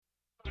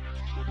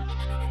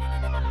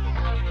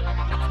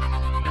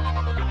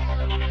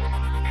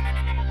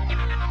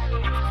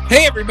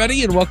Hey,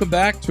 everybody, and welcome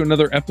back to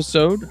another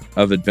episode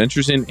of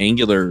Adventures in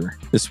Angular.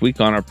 This week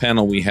on our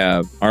panel, we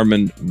have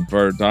Armin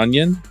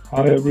Vardanyan.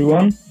 Hi,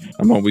 everyone.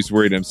 I'm always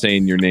worried I'm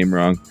saying your name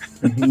wrong.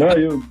 No,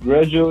 you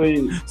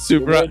gradually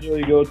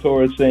go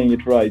towards saying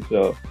it right.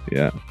 So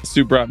yeah.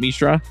 Subrat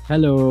Mishra.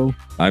 Hello.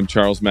 I'm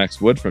Charles Max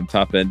Wood from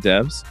Top End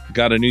Devs.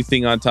 Got a new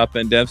thing on Top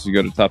End Devs. You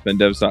go to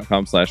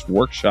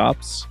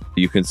topenddevs.com/workshops.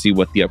 You can see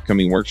what the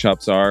upcoming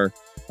workshops are.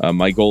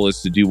 My goal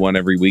is to do one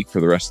every week for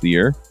the rest of the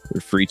year.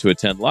 They're free to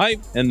attend live.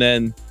 And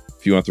then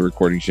if you want the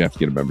recordings, you have to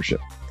get a membership.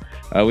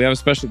 We have a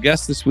special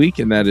guest this week,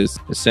 and that is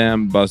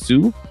Sam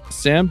Bazoo.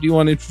 Sam, do you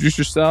want to introduce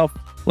yourself?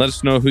 Let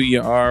us know who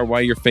you are, why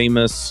you're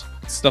famous,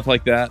 stuff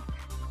like that.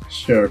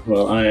 Sure.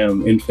 Well, I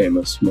am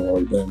infamous more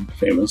than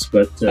famous,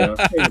 but hey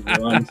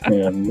everyone,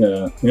 and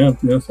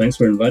thanks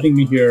for inviting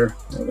me here.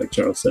 Like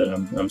Charles said,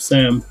 I'm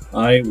Sam.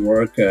 I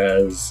work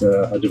as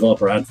a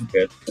developer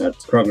advocate at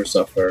Progress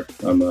Software.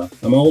 I'm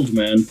an old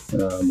man.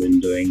 I've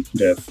been doing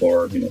dev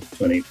for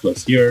 20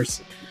 plus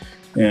years.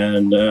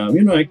 And,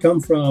 I come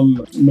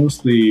from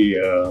mostly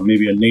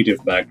maybe a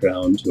native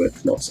background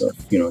with lots of,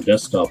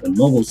 desktop and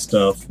mobile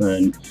stuff.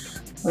 And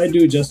I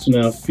do just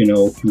enough,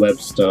 web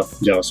stuff,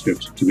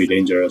 JavaScript to be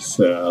dangerous.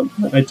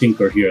 I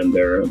tinker here and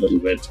there a little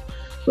bit,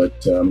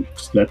 but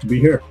just glad to be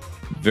here.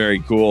 Very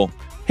cool.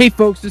 Hey,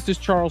 folks, this is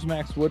Charles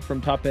Max Wood from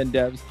Top End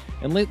Devs.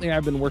 And lately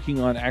I've been working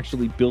on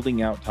actually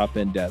building out Top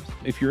End Devs.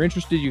 If you're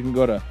interested, you can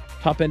go to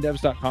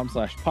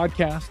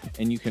topenddevs.com/podcast,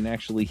 and you can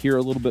actually hear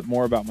a little bit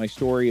more about my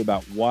story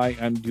about why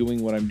I'm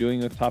doing what I'm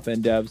doing with Top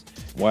End Devs,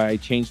 why I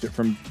changed it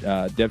from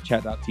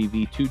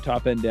devchat.tv to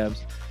Top End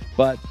Devs.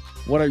 But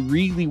what I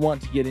really want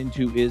to get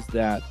into is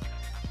that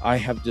I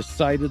have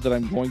decided that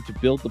I'm going to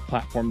build the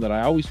platform that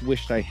I always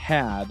wished I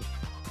had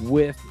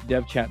with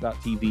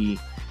devchat.tv,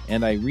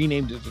 and I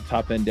renamed it to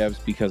Top End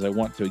Devs because I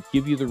want to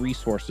give you the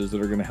resources that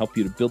are going to help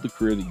you to build the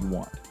career that you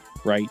want,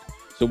 right?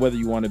 So whether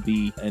you want to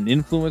be an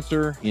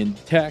influencer in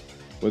tech,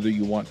 whether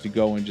you want to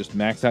go and just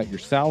max out your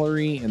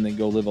salary and then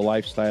go live a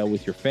lifestyle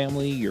with your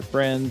family, your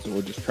friends,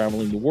 or just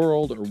traveling the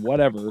world or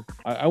whatever,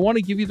 I want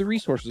to give you the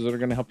resources that are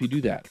going to help you do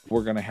that.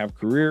 We're going to have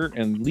career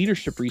and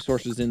leadership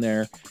resources in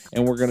there,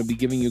 and we're going to be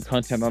giving you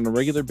content on a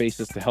regular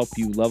basis to help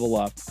you level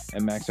up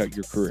and max out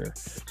your career.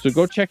 So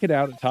go check it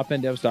out at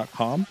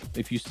topenddevs.com.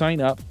 If you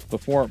sign up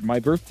before my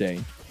birthday,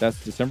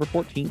 that's December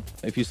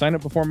 14th. If you sign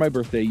up before my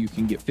birthday, you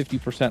can get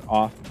 50%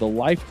 off the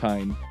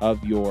lifetime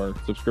of your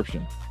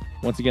subscription.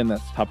 Once again,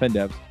 that's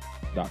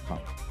topenddevs.com.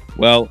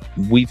 Well,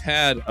 we've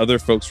had other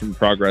folks from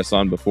Progress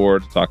on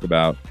before to talk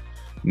about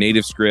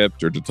native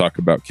script or to talk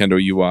about Kendo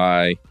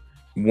UI.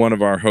 One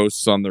of our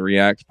hosts on the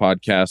React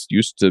podcast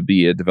used to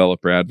be a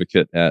developer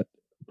advocate at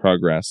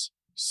Progress.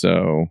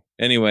 So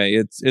anyway,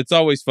 it's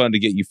always fun to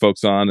get you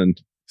folks on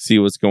and see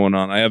what's going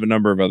on. I have a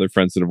number of other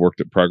friends that have worked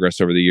at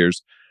Progress over the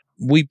years.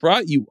 We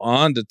brought you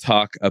on to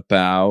talk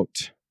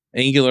about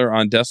Angular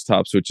on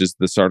desktops, which is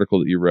this article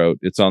that you wrote.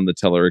 It's on the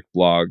Telerik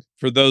blog.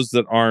 For those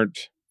that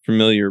aren't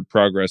familiar,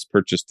 Progress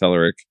purchased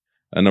Telerik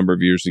a number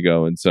of years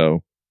ago. And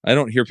so I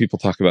don't hear people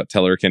talk about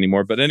Telerik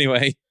anymore. But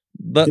anyway,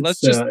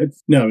 let's just... I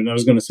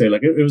was going to say,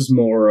 it was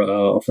more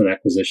of an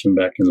acquisition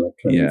back in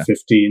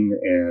 2015.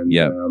 And,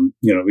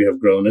 we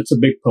have grown. It's a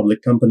big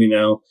public company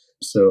now.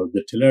 So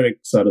the Telerik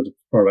side of the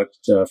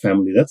product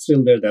family, that's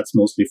still there. That's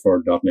mostly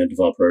for .NET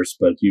developers.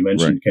 But you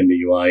mentioned Kendo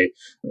UI.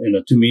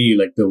 To me,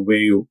 the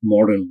way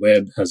modern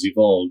web has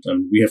evolved,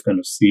 and we have kind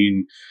of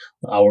seen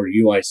our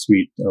UI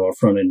suite, our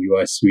front-end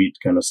UI suite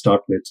kind of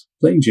start with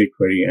plain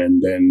jQuery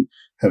and then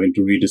having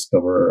to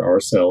rediscover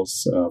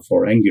ourselves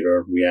for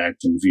Angular,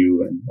 React, and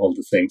Vue, and all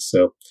the things.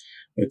 So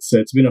it's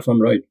been a fun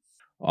ride.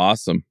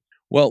 Awesome.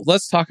 Well,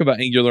 let's talk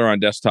about Angular on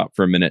desktop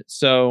for a minute.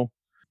 So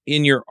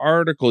in your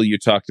article, you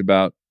talked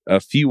about a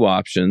few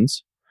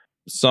options,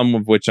 some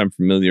of which I'm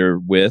familiar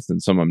with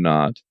and some I'm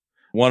not.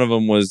 One of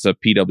them was a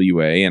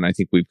PWA, and I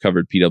think we've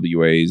covered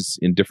PWAs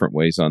in different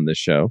ways on this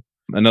show.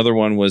 Another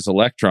one was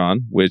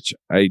Electron, which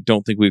I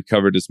don't think we've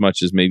covered as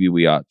much as maybe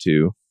we ought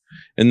to.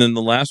 And then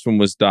the last one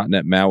was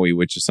 .NET MAUI,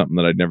 which is something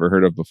that I'd never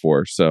heard of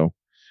before. So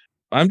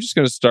I'm just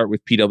going to start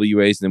with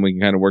PWAs, and then we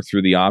can kind of work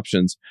through the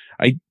options.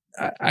 I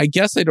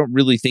guess I don't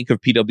really think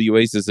of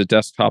PWAs as a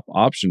desktop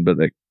option, but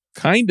it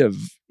kind of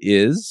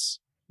is.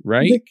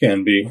 Right? It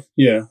can be,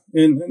 yeah.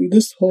 And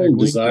this whole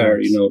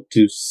desire,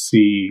 to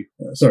see...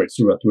 sorry,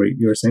 Surat,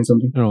 you were saying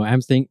something? No,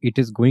 I'm saying it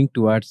is going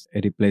towards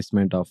a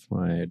replacement of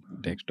my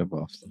desktop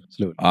option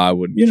slowly. I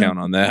wouldn't count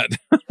on that.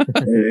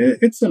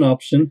 It's an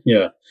option,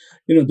 yeah.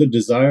 The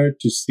desire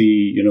to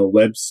see,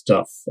 web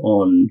stuff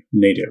on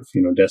native,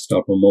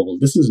 desktop or mobile,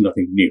 this is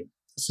nothing new.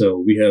 So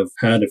we have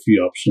had a few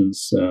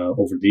options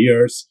over the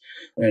years.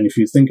 And if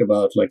you think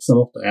about some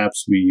of the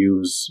apps we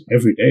use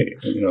every day,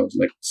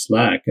 like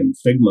Slack and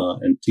Figma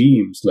and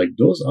Teams,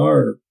 those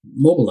are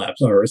mobile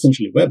apps, are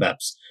essentially web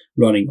apps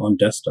running on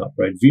desktop,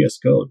 right? VS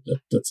Code,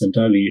 that's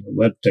entirely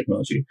web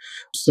technology.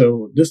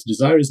 So this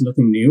desire is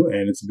nothing new,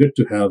 and it's good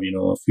to have,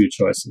 a few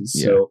choices.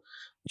 Yeah. So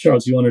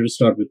Charles, you wanted to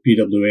start with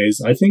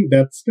PWAs. I think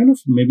that's kind of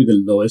maybe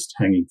the lowest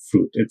hanging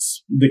fruit.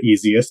 It's the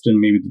easiest and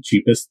maybe the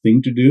cheapest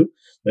thing to do.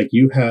 Like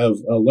you have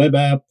a web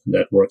app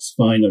that works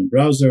fine on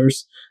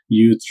browsers.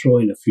 You throw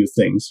in a few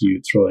things.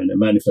 You throw in a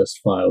manifest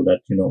file that,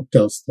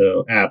 tells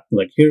the app,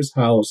 like, here's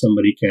how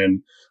somebody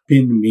can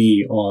pin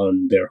me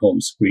on their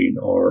home screen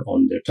or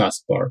on their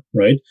taskbar,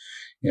 right?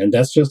 And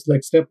that's just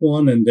like step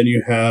one. And then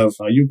you have,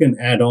 you can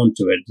add on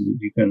to it.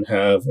 You can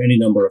have any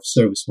number of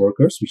service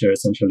workers, which are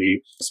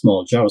essentially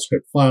small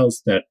JavaScript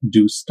files that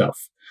do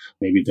stuff.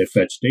 Maybe they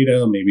fetch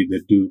data, maybe they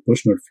do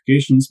push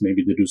notifications,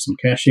 maybe they do some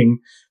caching.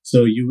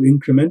 So you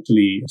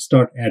incrementally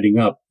start adding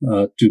up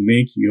to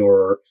make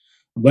your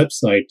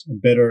website a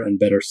better and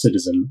better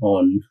citizen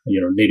on,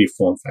 native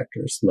form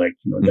factors like,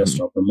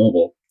 desktop or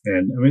mobile.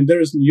 And I mean,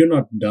 you're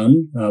not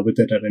done with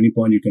it at any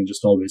point. You can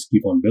just always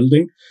keep on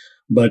building.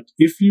 But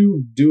if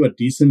you do a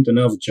decent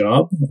enough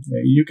job,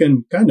 you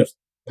can kind of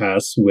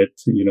pass with,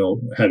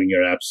 having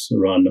your apps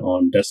run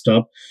on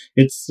desktop.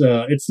 It's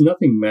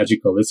nothing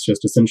magical. It's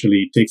just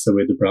essentially takes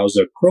away the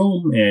browser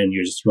Chrome and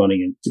you're just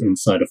running it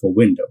inside of a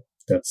window.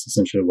 That's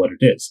essentially what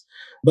it is.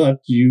 But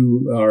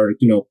you are,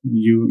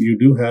 you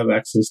do have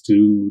access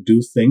to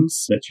do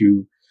things that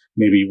you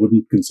maybe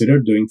wouldn't consider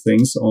doing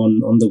things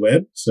on the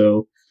web.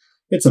 So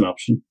it's an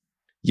option.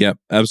 Yep,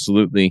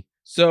 absolutely.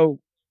 So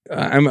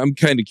I'm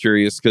kind of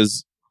curious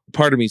because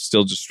part of me is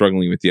still just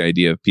struggling with the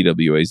idea of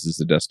PWAs as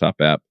a desktop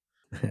app.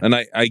 And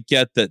I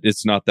get that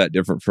it's not that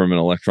different from an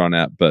Electron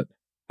app, but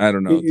I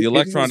don't know. The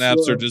Electron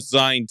apps are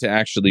designed to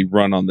actually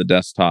run on the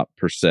desktop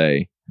per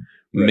se,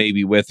 right.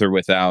 Maybe with or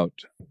without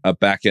a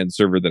backend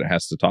server that it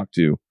has to talk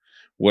to.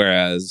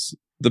 Whereas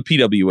the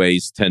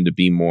PWAs tend to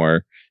be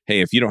more,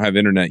 hey, if you don't have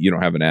internet, you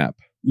don't have an app.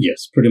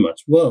 Yes, pretty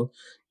much. Well,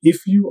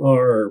 if you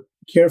are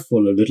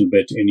careful a little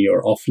bit in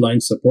your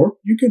offline support,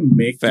 you can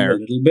make them a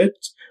little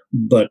bit,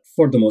 but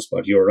for the most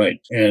part, you're right.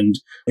 And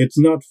it's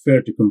not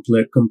fair to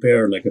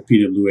compare like a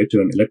PWA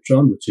to an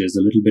Electron, which is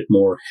a little bit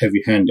more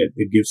heavy-handed.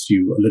 It gives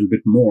you a little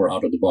bit more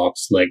out of the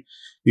box. Like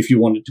if you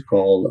wanted to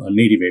call a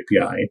native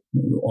API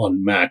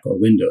on Mac or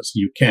Windows,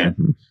 you can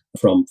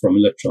from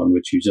Electron,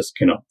 which you just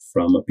cannot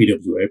from a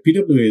PWA.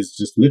 PWA is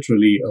just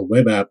literally a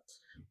web app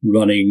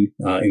running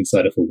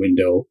inside of a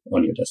window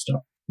on your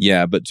desktop.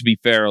 Yeah, but to be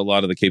fair, a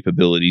lot of the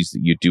capabilities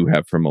that you do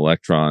have from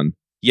Electron,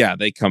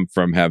 they come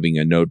from having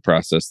a node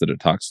process that it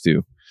talks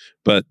to.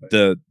 But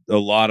a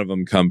lot of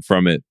them come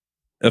from it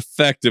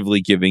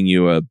effectively giving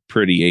you a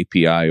pretty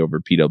API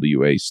over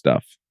PWA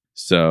stuff.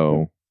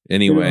 So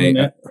anyway,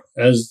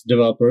 as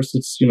developers,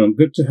 it's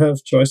good to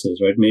have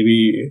choices, right?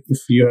 Maybe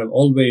if you have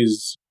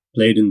always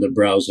played in the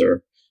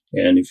browser,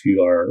 and if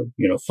you are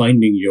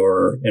finding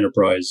your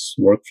enterprise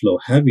workflow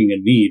having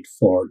a need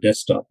for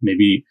desktop,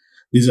 maybe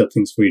these are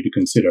things for you to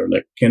consider.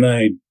 Like, can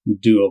I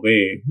do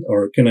away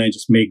or can I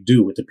just make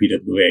do with the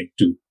PWA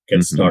to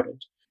get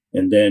started?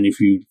 And then if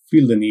you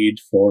feel the need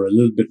for a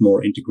little bit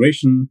more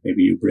integration,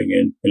 maybe you bring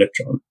in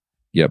Electron.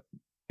 Yep.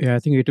 Yeah, I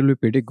think it will be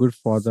pretty good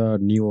for the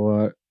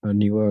newer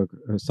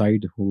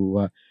side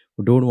who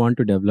don't want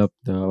to develop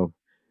the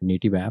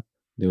native app.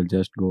 They will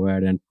just go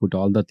ahead and put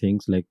all the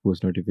things like push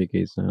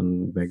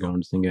notification,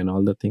 background sync, and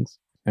all the things.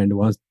 And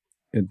once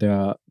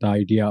the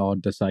idea or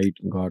the site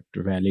got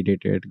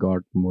validated,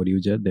 got more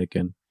user, they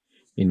can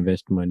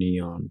invest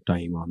money on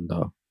time on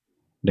the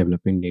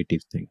developing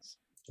native things.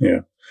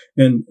 Yeah.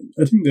 And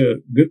I think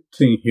the good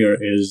thing here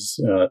is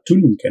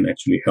tooling can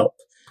actually help.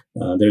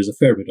 There's a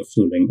fair bit of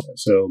tooling.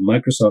 So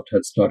Microsoft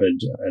had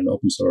started an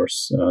open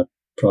source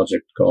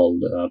project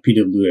called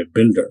PWA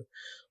Builder,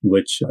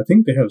 which I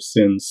think they have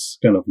since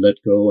kind of let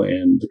go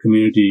and the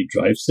community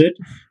drives it.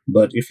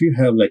 But if you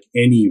have like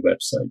any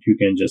website, you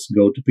can just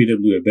go to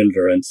PWA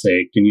Builder and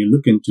say, can you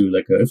look into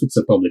if it's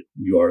a public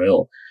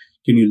URL,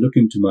 can you look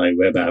into my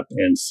web app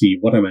and see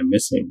what am I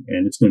missing?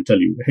 And it's going to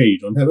tell you, hey, you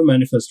don't have a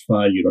manifest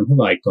file, you don't have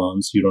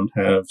icons, you don't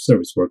have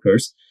service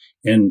workers.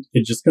 And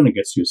it just kind of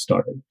gets you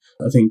started.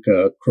 I think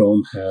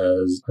Chrome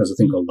has a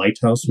thing called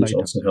Lighthouse, which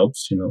also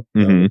helps,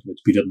 with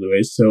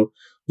PWAs. So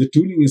the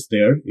tooling is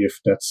there if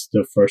that's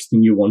the first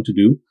thing you want to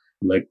do.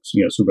 Like,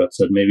 Subrat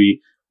said, maybe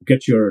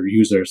get your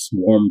users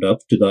warmed up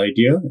to the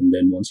idea. And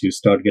then once you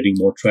start getting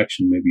more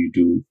traction, maybe you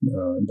do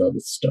the other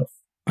stuff.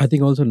 I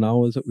think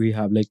now we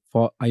have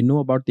I know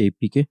about the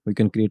APK. We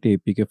can create a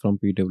APK from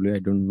PWA. I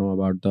don't know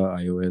about the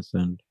iOS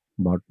and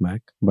about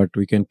Mac, but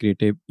we can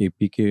create a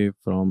APK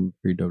from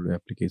PWA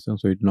application.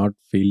 So it not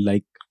feel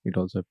like it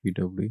also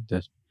PWA.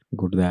 Just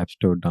go to the App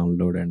Store,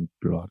 download and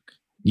work.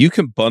 You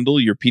can bundle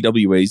your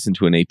PWAs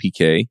into an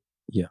APK.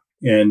 Yeah.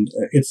 And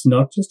it's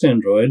not just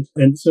Android.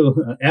 And so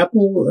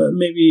Apple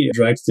maybe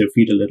drags their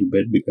feet a little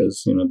bit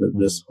because,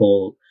 this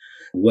whole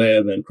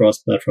web and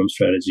cross-platform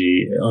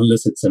strategy,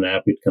 unless it's an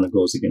app, it kind of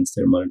goes against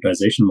their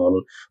monetization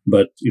model.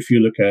 But if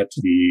you look at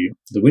the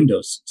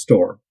Windows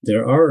Store,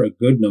 there are a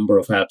good number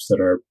of apps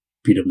that are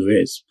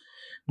PWAs,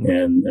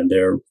 and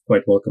they're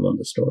quite welcome on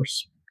the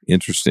stores.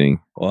 Interesting.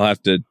 I'll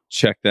have to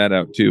check that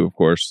out too, of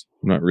course.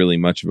 I'm not really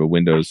much of a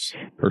Windows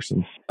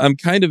person. I'm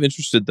kind of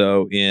interested,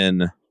 though,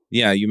 in,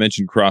 you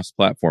mentioned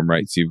cross-platform,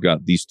 right? So you've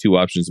got these two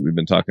options that we've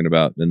been talking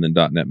about, and then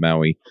 .NET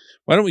MAUI.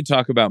 Why don't we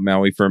talk about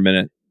MAUI for a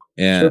minute?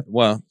 And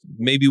well,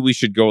 maybe we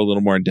should go a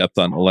little more in depth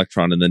on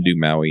Electron and then do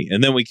Maui.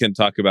 And then we can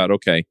talk about,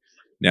 okay,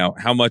 now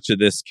how much of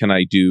this can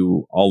I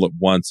do all at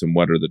once and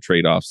what are the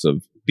trade-offs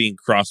of being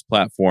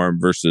cross-platform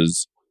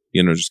versus,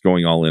 just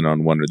going all in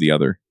on one or the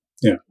other.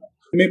 Yeah.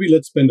 Maybe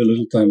let's spend a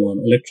little time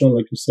on Electron,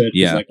 like you said.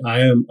 Yeah. Like I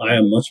am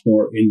much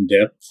more in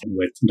depth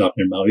with .NET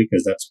Maui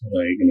because that's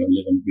what I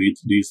live and breathe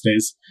these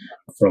days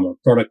from a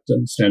product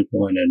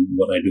standpoint and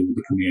what I do with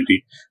the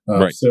community.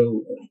 Right.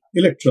 So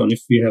Electron,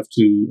 if we have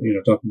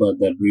to talk about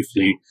that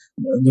briefly,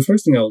 the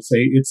first thing I would say,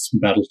 it's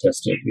battle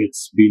tested.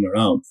 It's been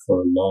around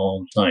for a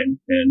long time,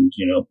 and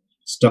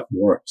stuff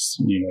works.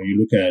 You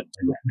look at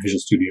Visual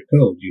Studio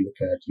Code, you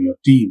look at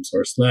Teams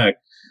or Slack.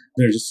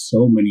 There are just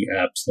so many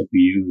apps that we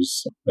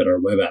use that are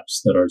web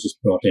apps that are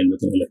just brought in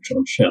with an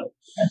Electron shell.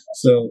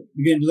 So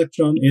again,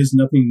 Electron is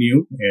nothing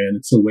new, and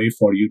it's a way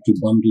for you to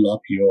bundle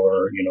up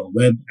your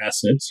web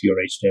assets, your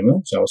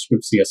HTML,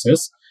 JavaScript,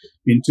 CSS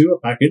into a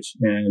package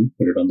and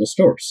put it on the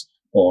stores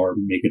or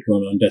make it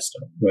run on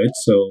desktop, right?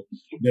 So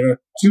there are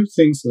two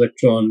things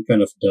Electron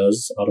kind of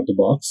does out of the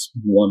box.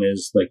 One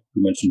is, like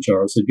you mentioned,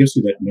 Charles, it gives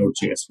you that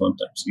Node.js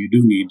runtime. So you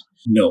do need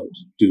Node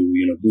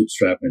to,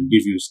 bootstrap and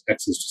give you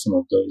access to some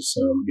of those,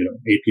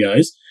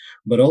 APIs.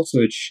 But also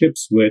it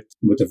ships with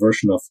a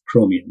version of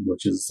Chromium,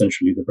 which is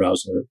essentially the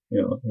browser,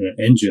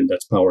 engine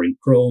that's powering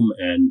Chrome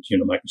and,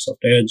 Microsoft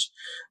Edge.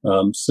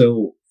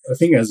 So I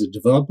think as a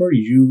developer,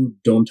 you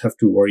don't have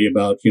to worry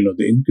about,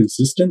 the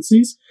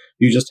inconsistencies.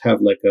 You just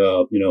have like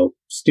a,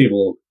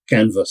 stable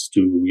canvas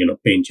to,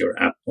 paint your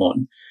app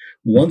on.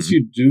 Once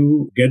you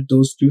do get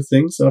those two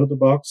things out of the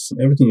box,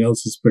 everything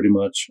else is pretty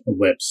much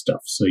web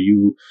stuff. So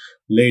you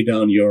lay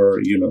down your,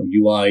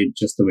 UI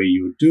just the way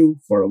you would do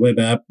for a web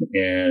app,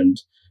 and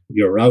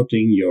your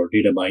routing, your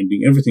data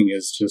binding, everything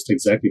is just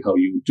exactly how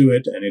you would do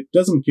it. And it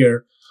doesn't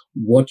care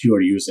what you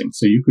are using.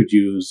 So you could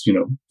use,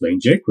 plain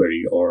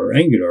jQuery or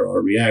Angular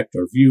or React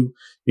or Vue.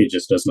 It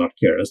just does not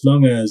care. As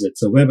long as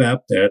it's a web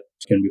app that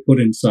can be put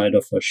inside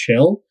of a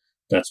shell,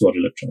 that's what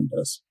Electron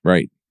does.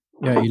 Right.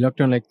 Yeah,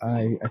 Electron, like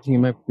I think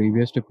in my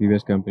previous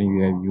company,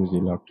 we have used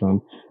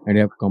Electron, and we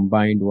have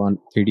combined one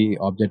 3D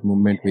object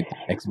movement with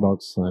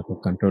Xbox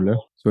for controller.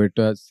 So it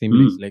was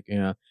seamless, like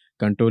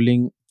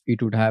controlling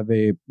it would have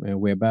a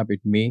web app.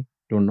 It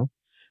don't know,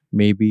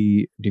 may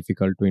be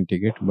difficult to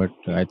integrate, but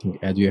I think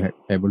as you are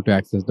able to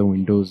access the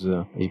Windows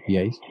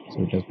APIs,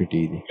 so it was pretty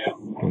easy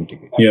to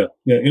integrate. Yeah.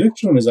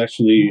 Electron is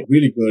actually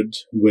really good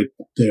with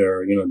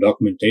their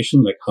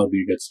documentation. Like, how do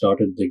you get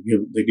started? They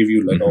give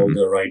you like all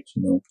the right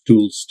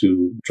tools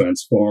to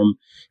transform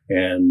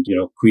and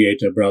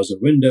create a browser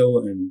window,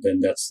 and then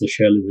that's the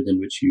shell within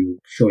which you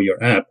show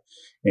your app.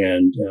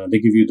 And they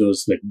give you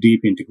those like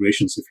deep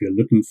integrations if you're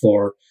looking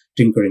for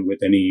tinkering with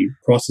any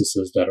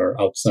processes that are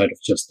outside of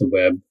just the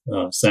web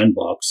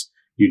sandbox.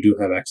 You do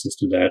have access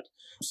to that.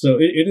 So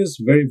it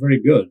is very,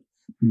 very good.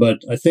 But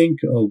I think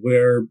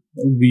where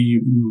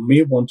we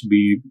may want to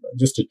be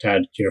just a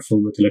tad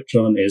careful with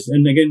Electron is,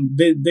 and again,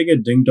 they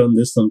get dinged on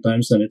this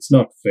sometimes, and it's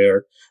not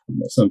fair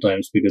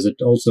sometimes because it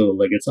also,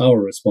 like, it's our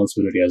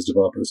responsibility as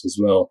developers as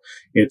well.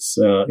 It's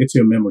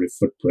your memory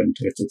footprint.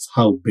 It's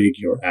how big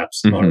your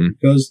apps are,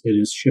 because it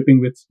is shipping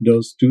with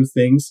those two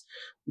things.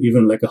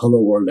 Even like a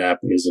Hello World app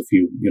is a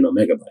few,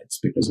 megabytes,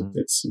 because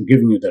it's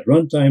giving you that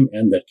runtime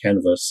and that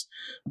canvas.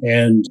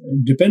 And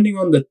depending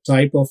on the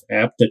type of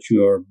app that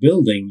you are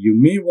building, you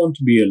may want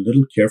to be a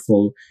little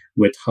careful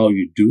with how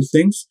you do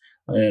things.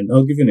 And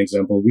I'll give you an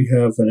example. We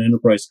have an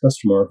enterprise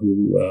customer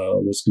who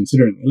was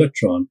considering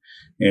Electron,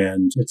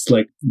 and it's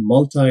like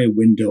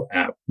multi-window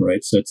app,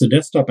 right? So it's a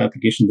desktop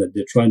application that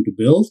they're trying to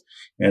build,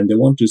 and they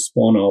want to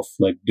spawn off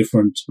like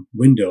different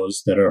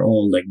windows that are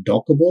all like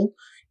dockable.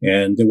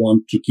 And they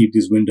want to keep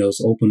these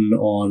windows open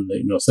on,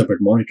 separate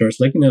monitors,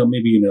 like,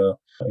 maybe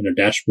in a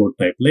dashboard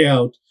type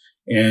layout.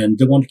 And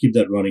they want to keep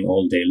that running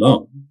all day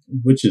long,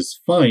 which is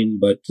fine.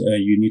 But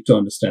you need to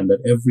understand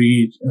that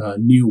every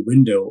new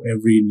window,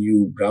 every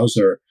new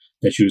browser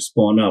that you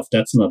spawn off,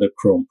 that's another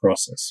Chrome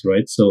process,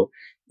 right? So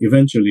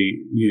eventually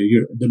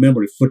the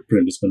memory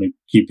footprint is going to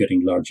keep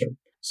getting larger.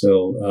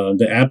 So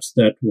the apps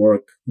that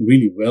work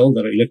really well,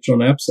 that are Electron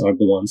apps, are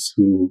the ones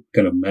who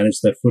kind of manage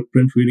that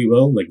footprint really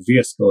well. Like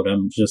VS Code,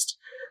 I'm just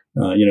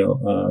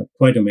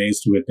quite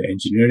amazed with the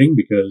engineering,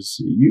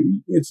 because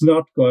it's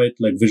not quite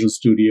like Visual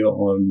Studio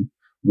on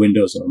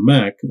Windows or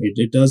Mac.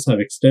 It does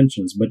have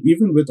extensions, but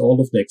even with all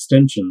of the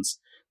extensions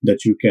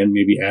that you can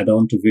maybe add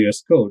on to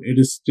VS Code, it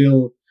is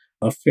still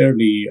a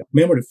fairly,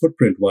 memory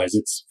footprint wise,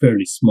 it's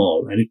fairly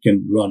small, and it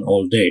can run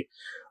all day.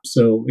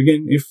 So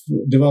again, if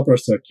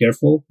developers are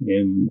careful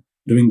in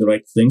doing the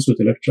right things with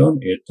Electron,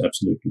 it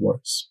absolutely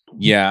works.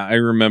 Yeah, I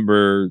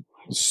remember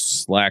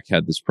Slack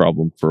had this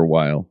problem for a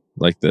while.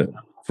 Like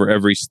for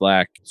every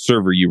Slack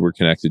server you were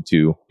connected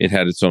to, it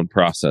had its own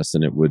process,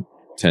 and it would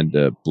tend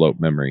to bloat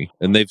memory.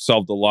 And they've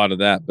solved a lot of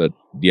that, but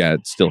yeah,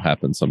 it still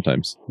happens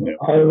sometimes. Yeah.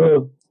 I have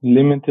a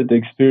limited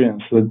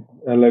experience with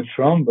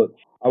Electron, but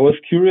I was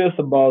curious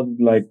about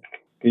like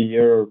a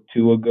year or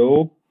two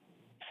ago.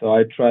 So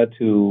I tried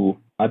to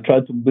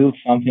build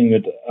something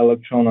with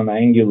Electron and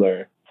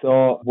Angular.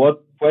 So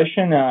what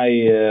question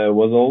I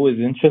was always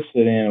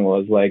interested in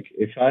was like,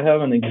 if I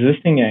have an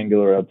existing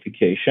Angular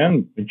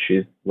application which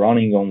is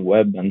running on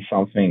web and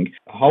something,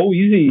 how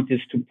easy it is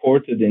to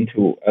port it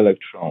into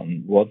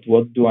Electron? What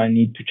do I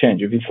need to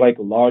change? If it's like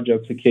a large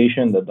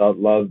application that does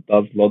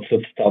lots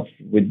of stuff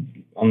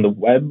on the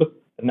web,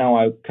 now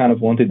I kind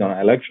of want it on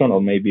Electron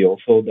or maybe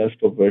also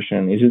desktop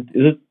version. Is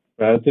it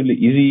relatively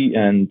easy,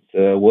 and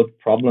what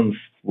problems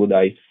would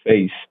I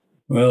face?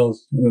 Well,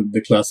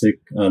 the classic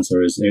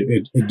answer is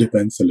it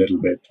depends a little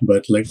bit,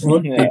 but like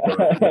on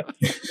paper,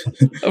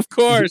 of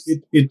course,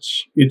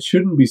 it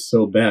shouldn't be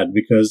so bad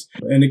because,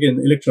 and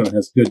again, Electron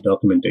has good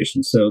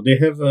documentation, so they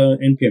have a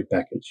npm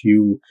package.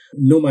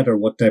 No matter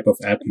what type of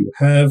app you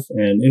have,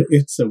 and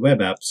it's a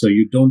web app, so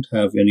you don't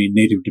have any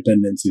native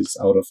dependencies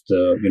out of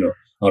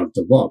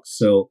the box.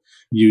 So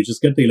you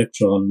just get the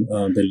Electron,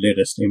 the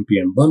latest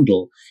npm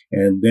bundle,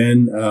 and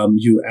then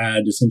you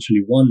add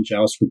essentially one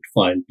JavaScript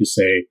file to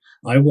say,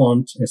 I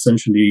want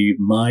essentially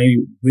my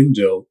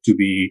window to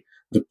be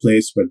the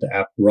place where the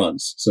app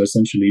runs. So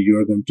essentially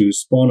you're going to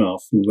spawn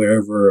off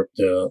wherever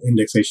the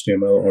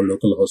index.html or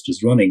localhost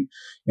is running,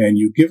 and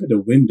you give it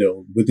a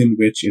window within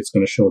which it's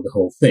going to show the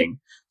whole thing.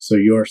 So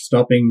you're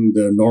stopping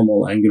the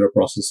normal Angular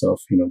process of,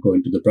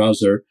 going to the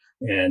browser,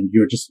 and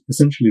you're just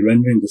essentially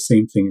rendering the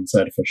same thing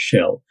inside of a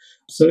shell.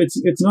 So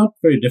it's not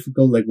very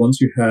difficult. Like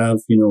once you have,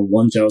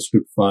 one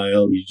JavaScript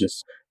file, you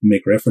just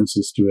make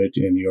references to it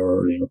in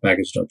your,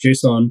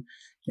 package.json,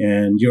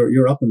 and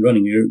you're up and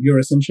running. You're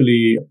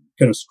essentially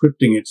kind of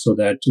scripting it so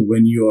that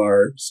when you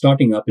are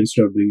starting up,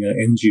 instead of doing an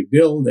ng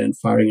build and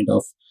firing it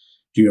off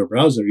to your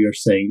browser, you're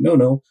saying,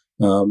 no,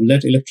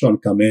 let Electron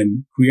come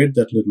in, create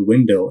that little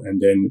window, and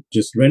then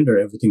just render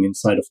everything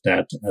inside of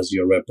that as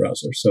your web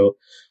browser. So,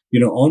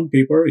 on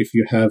paper, if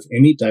you have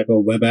any type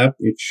of web app,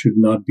 it should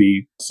not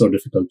be so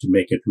difficult to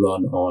make it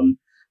run on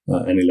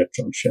an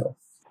Electron shell.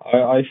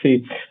 I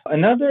see.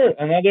 Another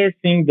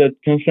thing that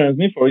concerns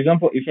me, for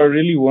example, if I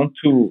really want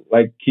to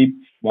keep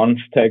one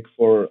stack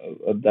for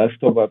a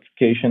desktop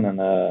application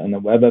and a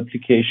web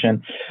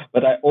application,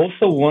 but I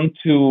also want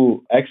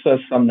to access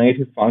some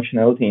native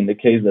functionality in the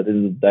case that it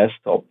is a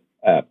desktop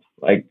app.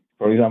 Like,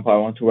 for example, I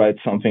want to write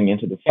something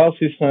into the file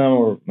system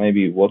or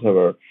maybe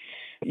whatever.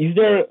 Is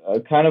there a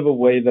kind of a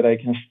way that I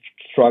can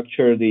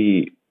structure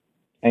the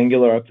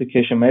Angular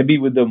application, maybe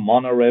with the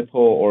monorepo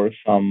or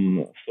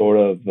some sort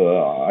of,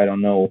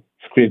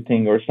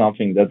 scripting or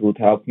something that would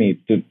help me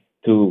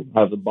to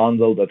have a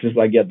bundle that is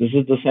like, this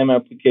is the same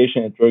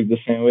application, it works the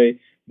same way,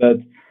 but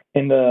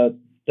in the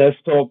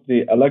desktop,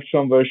 the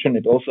Electron version,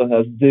 it also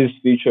has this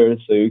feature,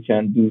 so you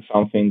can do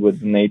something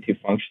with native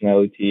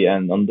functionality,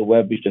 and on the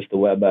web, it's just a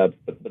web app,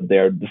 but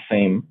they're the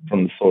same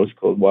from the source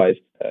code wise.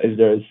 Is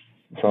there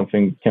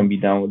something can be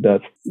done with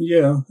that?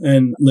 Yeah,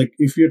 and like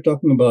if you're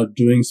talking about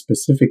doing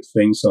specific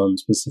things on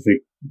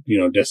specific,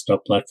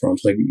 desktop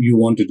platforms, like you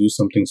want to do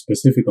something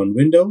specific on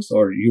Windows,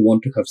 or you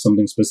want to have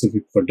something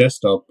specific for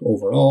desktop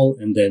overall,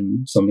 and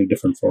then something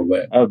different for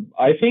web.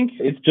 I think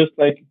it's just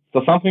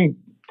something.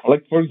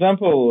 Like, for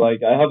example,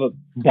 I have a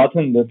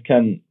button that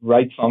can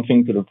write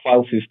something to the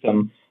file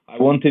system.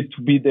 I want it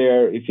to be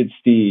there if it's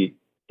the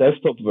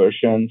desktop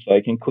version, so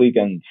I can click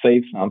and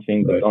save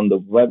something. Right. But on the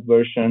web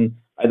version,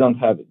 I don't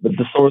have it. But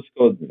the source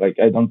code,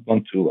 I don't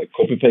want to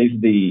copy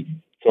paste the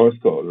source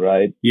code,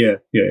 right? Yeah.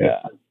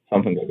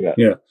 Something like that.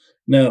 Yeah.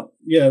 Now,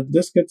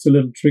 this gets a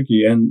little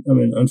tricky, and I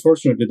mean,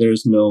 unfortunately, there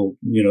is no,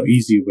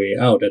 easy way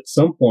out. At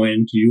some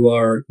point, you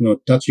are,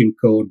 touching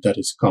code that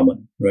is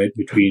common, right,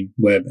 between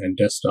web and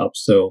desktop.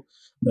 So,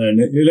 an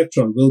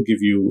Electron will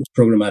give you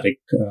programmatic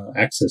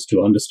access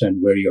to understand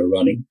where you're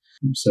running.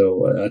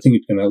 So, I think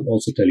it can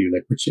also tell you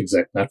which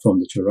exact platform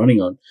that you're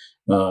running on,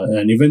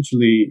 and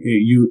eventually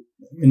you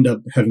end up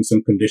having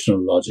some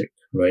conditional logic,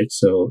 right?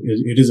 So,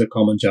 it is a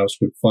common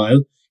JavaScript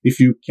file. If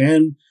you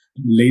can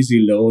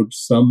lazy load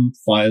some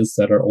files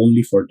that are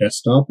only for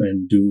desktop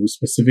and do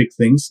specific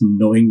things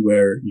knowing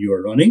where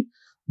you're running,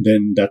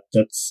 then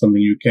that's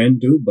something you can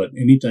do. But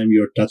anytime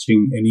you're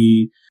touching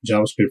any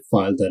JavaScript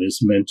file that is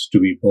meant to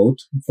be both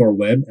for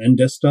web and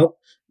desktop,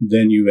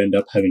 then you end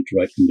up having to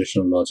write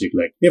conditional logic,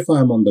 like if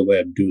I'm on the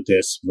web, do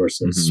this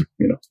versus,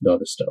 the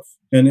other stuff.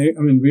 And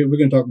I mean, we're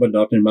going to talk about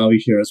 .NET MAUI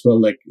here as well.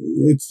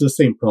 It's the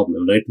same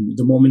problem, right?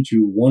 The moment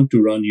you want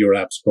to run your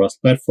apps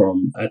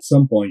cross-platform, at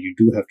some point you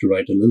do have to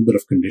write a little bit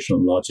of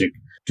conditional logic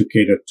to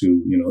cater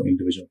to,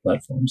 individual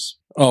platforms.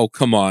 Oh,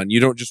 come on. You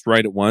don't just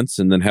write it once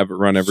and then have it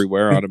run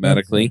everywhere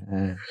automatically.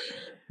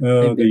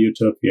 The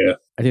utopia.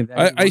 I think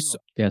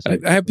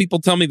I have people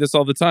tell me this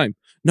all the time.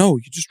 No,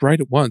 you just write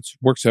it once.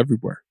 It works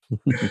everywhere.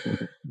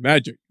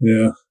 Magic.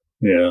 Yeah.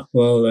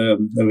 Well, I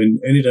mean,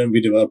 anytime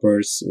we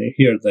developers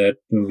hear that,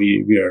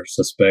 we are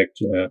suspect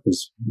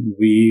because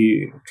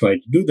we try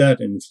to do that,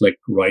 and it's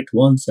write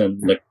once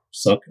and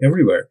suck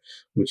everywhere,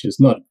 which is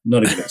not a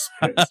good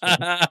experience.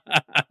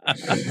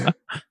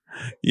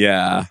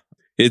 Yeah.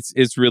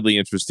 It's really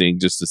interesting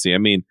just to see. I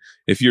mean,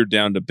 if you're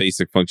down to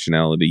basic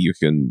functionality, you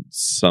can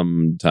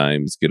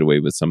sometimes get away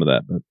with some of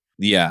that, but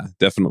yeah,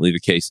 definitely the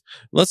case.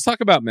 Let's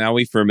talk about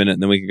MAUI for a minute,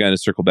 and then we can kind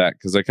of circle back,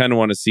 because I kind of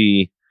want to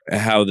see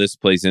how this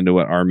plays into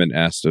what Armin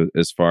asked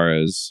as far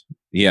as,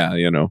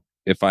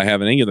 if I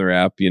have an Angular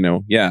app,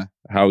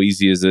 how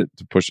easy is it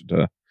to push it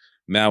to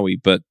Maui?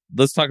 But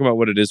let's talk about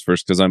what it is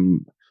first, because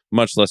I'm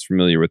much less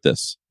familiar with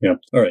this. Yeah.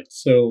 All right.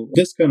 So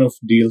this kind of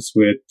deals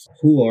with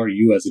who are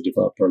you as a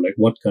developer? Like,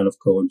 what kind of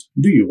code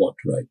do you want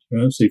to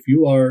write? So if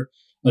you are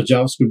a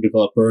JavaScript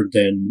developer,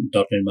 then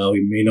 .NET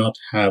MAUI may not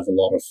have a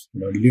lot of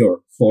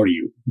lure for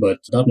you, but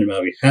 .NET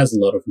MAUI has a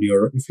lot of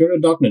lure if you're a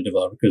 .NET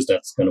developer, because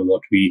that's kind of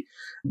what we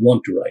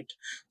want to write.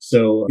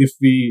 So if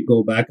we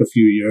go back a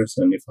few years,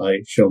 and if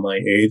I show my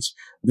age,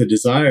 the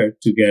desire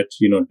to get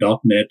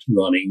 .NET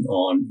running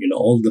on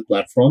all the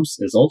platforms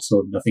is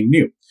also nothing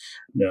new.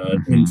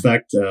 In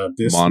fact,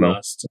 this Mono.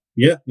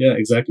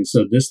 Exactly.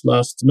 So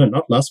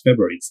not last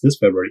February, it's this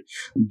February,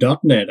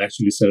 .NET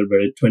actually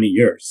celebrated 20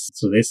 years.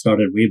 So they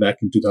started way back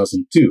in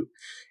 2002.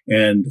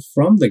 And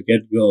from the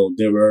get-go,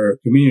 there were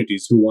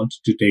communities who wanted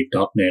to take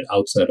 .NET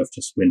outside of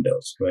just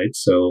Windows, right?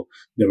 So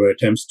there were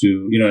attempts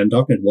to, and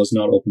 .NET was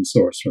not open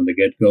source from the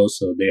get-go,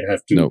 so they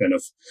have to kind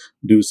of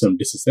do some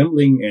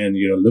disassembling and,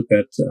 look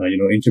at,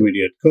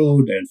 intermediate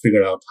code and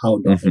figure out how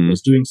 .NET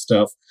was doing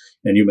stuff.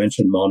 And you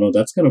mentioned Mono,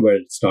 that's kind of where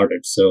it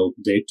started. So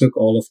they took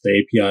all of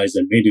the APIs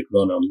and made it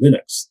run on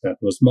Linux. That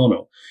was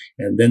Mono.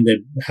 And then they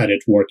had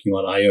it working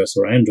on iOS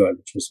or Android,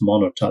 which was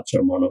Mono Touch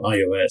or Mono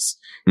iOS.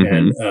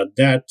 And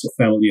that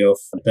family of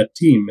that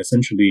team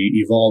essentially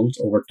evolved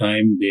over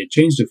time. They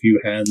changed a few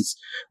hands,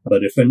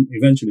 but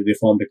eventually they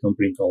formed a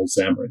company called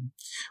Xamarin,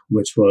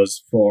 which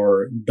was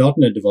for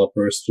 .NET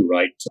developers to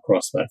write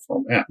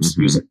cross-platform apps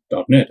using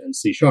 .NET and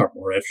C#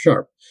 or F#.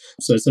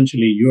 So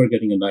essentially you are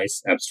getting a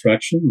nice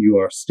abstraction. You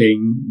are staying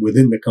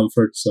within the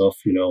comforts of,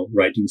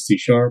 writing C#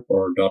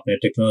 or .NET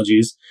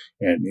technologies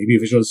and maybe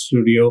Visual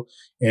Studio.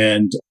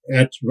 And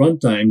at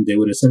runtime, they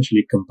would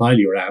essentially compile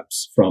your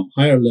apps from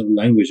higher level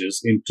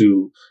languages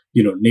into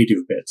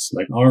native bits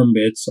like ARM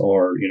bits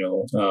or,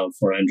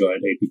 for Android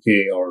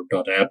APK or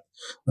 .app.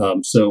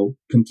 So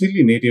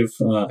completely native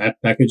app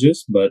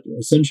packages, but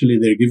essentially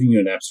they're giving you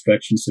an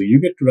abstraction. So you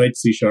get to write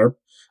C#,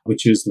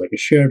 which is like a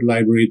shared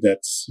library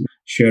that's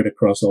shared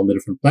across all the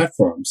different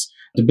platforms.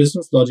 The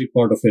business logic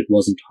part of it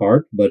wasn't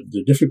hard, but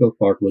the difficult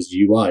part was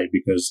UI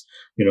because,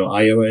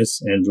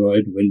 iOS,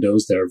 Android,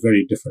 Windows, they are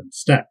very different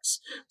stacks.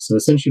 So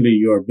essentially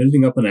you are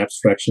building up an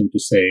abstraction to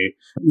say,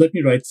 let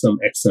me write some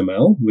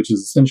XML, which is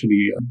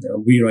essentially,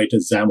 we write a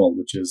XAML,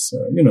 which is,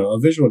 a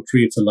visual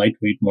tree. It's a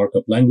lightweight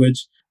markup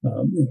language.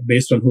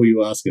 Based on who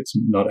you ask, it's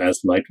not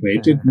as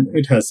lightweight.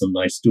 It has some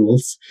nice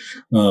tools.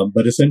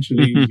 But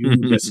essentially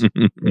you just,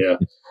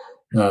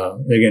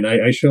 again,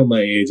 I show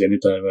my age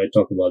anytime I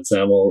talk about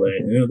XAML.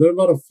 And, there are a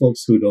lot of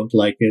folks who don't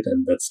like it,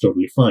 and that's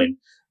totally fine.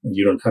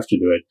 You don't have to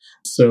do it.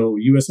 So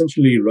you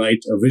essentially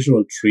write a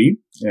visual tree,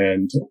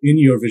 and in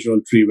your visual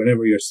tree,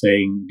 whenever you're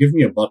saying, give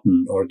me a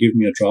button or give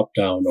me a drop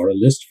down or a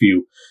list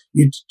view,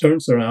 it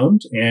turns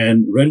around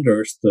and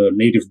renders the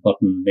native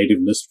button, native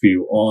list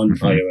view on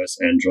iOS,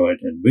 Android,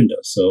 and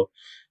Windows. So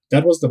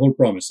that was the whole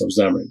promise of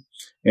Xamarin.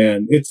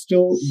 And it's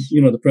still,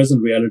 the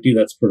present reality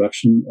that's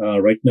production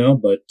right now,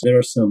 but there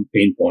are some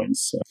pain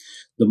points.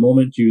 The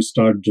moment you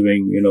start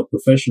doing,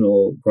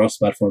 professional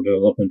cross-platform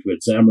development with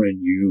Xamarin,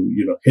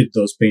 you hit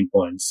those pain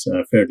points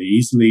fairly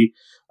easily.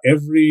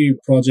 Every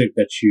project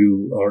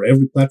or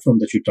every platform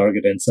that you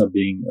target ends up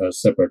being a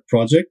separate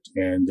project,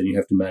 and then you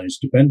have to manage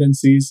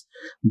dependencies.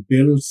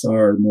 Builds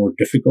are more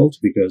difficult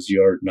because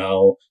you're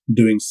now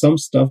doing some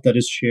stuff that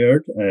is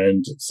shared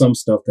and some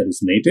stuff that is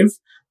native.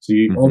 So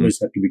you always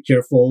have to be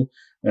careful.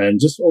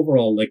 And just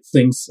overall,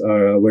 things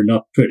were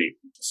not pretty.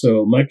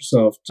 So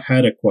Microsoft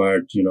had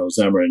acquired,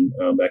 Xamarin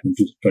back in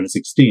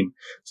 2016.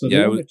 So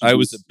I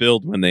was at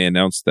Build when they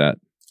announced that.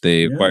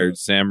 They acquired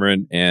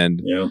Xamarin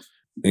and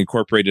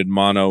incorporated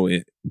Mono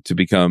to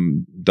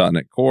become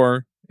 .NET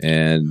Core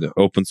and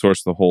open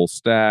source the whole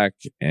stack.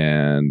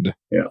 And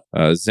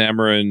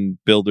Xamarin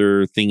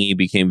Builder thingy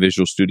became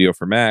Visual Studio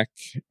for Mac.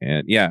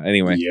 And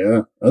anyway.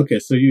 Yeah. Okay.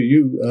 So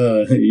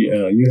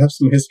you have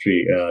some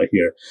history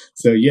here.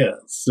 So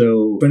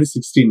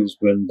 2016 is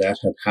when that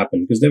had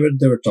happened, because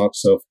there were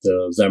talks of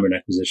the Xamarin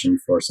acquisition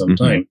for some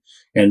time.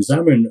 And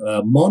Xamarin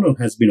Mono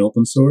has been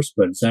open source,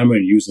 but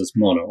Xamarin uses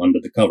Mono under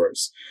the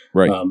covers.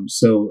 Right.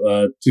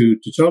 So to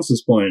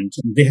Charles's point,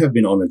 they have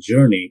been on a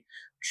journey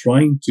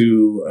trying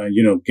to,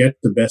 get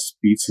the best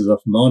pieces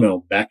of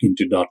Mono back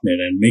into .NET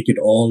and make it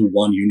all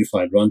one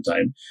unified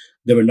runtime.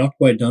 They were not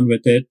quite done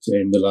with it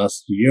in the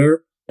last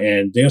year,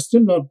 and they are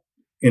still not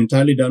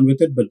entirely done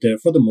with it, but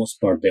for the most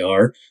part, they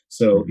are.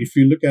 So if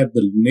you look at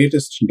the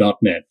latest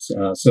 .NET,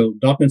 so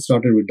 .NET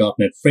started with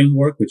 .NET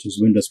Framework, which is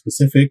Windows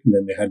specific. And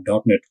then they had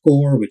 .NET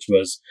Core, which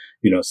was,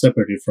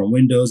 separated from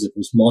Windows. It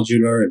was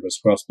modular. It was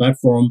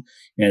cross-platform.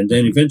 And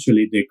then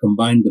eventually they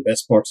combined the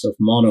best parts of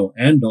Mono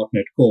and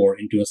 .NET Core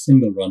into a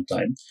single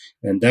runtime.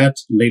 And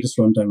that latest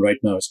runtime right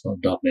now is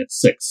called .NET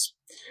 6.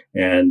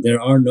 And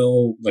there are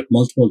no like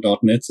multiple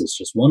 .NETs. It's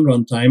just one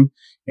runtime.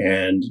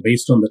 And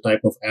based on the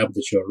type of app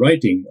that you're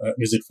writing,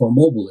 is it for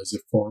mobile? Is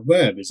it for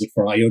web? Is it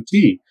for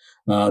IoT?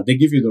 They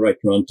give you the right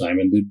runtime,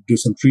 and they do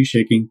some tree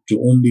shaking to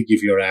only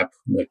give your app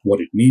like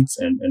what it needs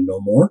and no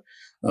more.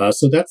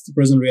 So that's the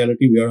present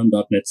reality. We are on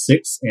 .NET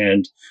 6.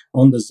 And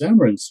on the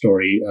Xamarin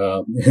story,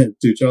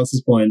 to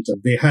Charles's point,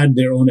 they had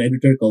their own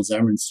editor called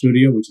Xamarin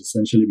Studio, which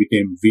essentially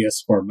became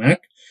VS for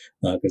Mac,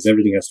 because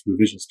everything has to be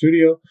Visual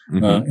Studio.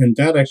 And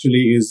that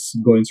actually is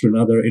going through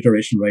another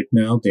iteration right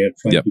now. They are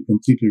trying to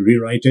completely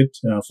rewrite it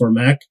for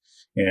Mac,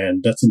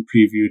 and that's in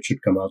preview. It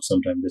should come out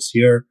sometime this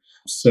year.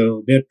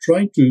 So they're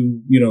trying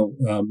to,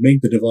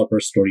 make the developer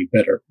story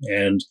better.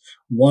 And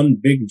one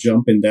big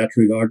jump in that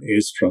regard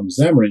is from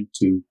Xamarin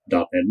to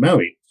 .NET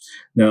MAUI.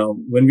 Now,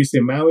 when we say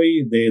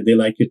MAUI, they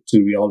like it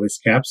to be always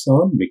caps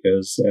on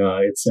because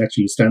it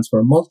actually stands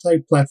for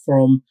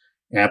Multi-Platform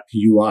App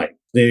UI.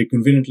 They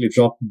conveniently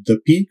dropped the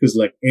P because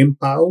like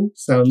MPAU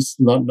sounds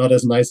not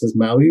as nice as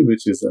Maui,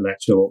 which is an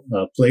actual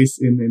place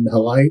in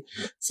Hawaii.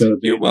 So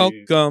You're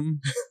welcome.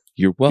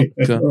 You're welcome.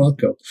 You're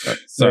welcome.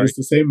 Sorry. It's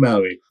the same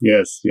Maui.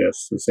 Yes,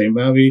 the same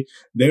Maui.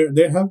 There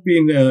have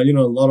been, a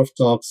lot of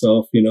talks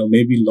of,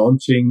 maybe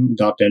launching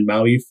 .NET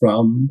Maui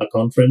from a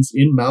conference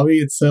in Maui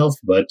itself,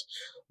 but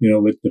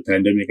with the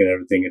pandemic and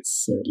everything,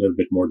 it's a little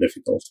bit more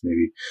difficult,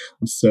 maybe.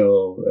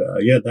 So,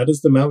 that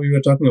is the Maui we're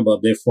talking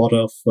about. They fought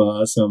off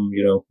some,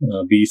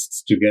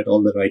 beasts to get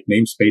all the right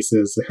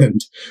namespaces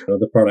and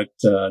the product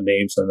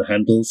names and the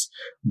handles.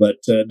 But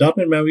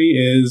 .NET Maui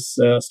is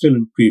still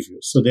in preview.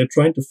 So they're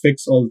trying to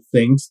fix all the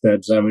things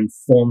that Xamarin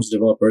Forms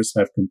developers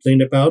have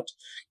complained about.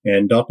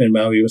 And .NET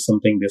Maui was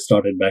something they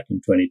started back in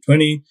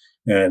 2020.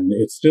 And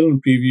it's still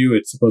in preview.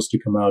 It's supposed to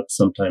come out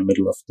sometime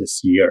middle of this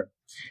year.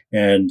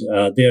 And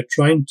they're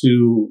trying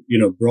to,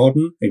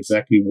 broaden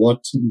exactly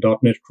what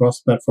 .NET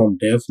cross-platform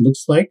dev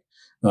looks like.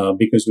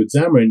 Because with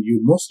Xamarin,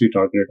 you mostly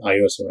targeted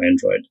iOS or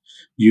Android.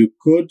 You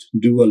could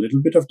do a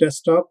little bit of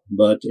desktop,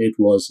 but it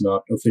was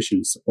not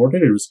officially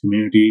supported. It was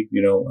community,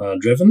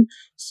 driven.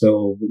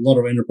 So a lot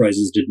of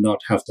enterprises did not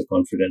have the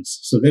confidence.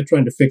 So they're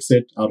trying to fix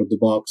it out of the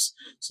box.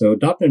 So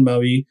 .NET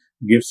MAUI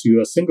gives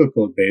you a single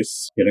code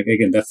base.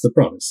 Again, that's the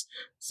promise.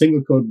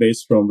 Single code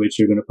base from which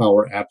you're going to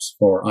power apps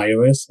for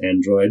iOS,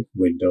 Android,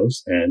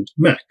 Windows, and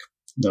Mac.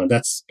 Now,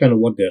 that's kind of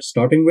what they're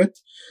starting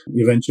with.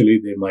 Eventually,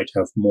 they might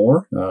have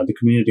more. The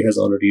community has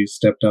already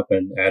stepped up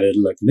and added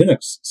like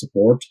Linux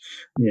support.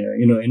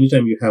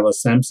 Anytime you have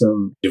a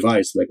Samsung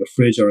device like a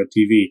fridge or a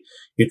TV,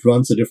 it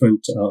runs a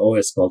different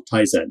OS called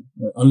Tizen.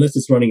 Unless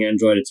it's running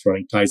Android, it's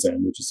running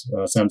Tizen, which is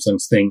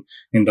Samsung's thing.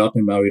 And .NET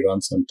MAUI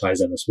runs on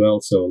Tizen as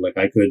well. So like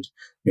I could,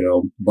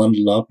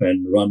 bundle up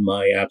and run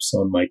my apps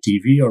on my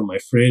TV or my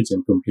fridge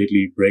and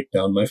completely break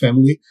down my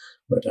family.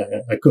 But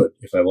I could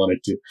if I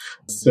wanted to.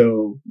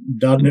 So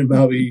 .NET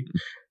MAUI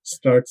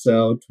starts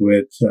out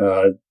with,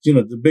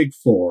 the big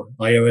four,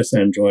 iOS,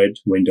 Android,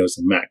 Windows,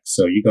 and Mac.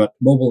 So you got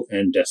mobile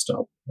and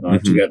desktop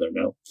together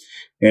now.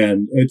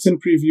 And it's in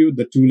preview.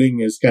 The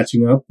tooling is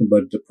catching up,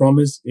 but the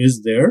promise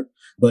is there.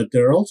 But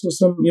there are also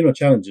some,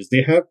 challenges.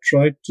 They have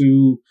tried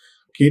to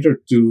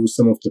cater to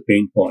some of the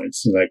pain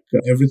points. Like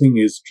everything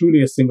is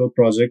truly a single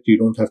project. You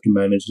don't have to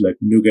manage like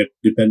NuGet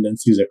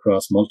dependencies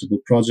across multiple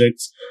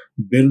projects.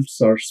 Builds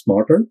are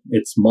smarter.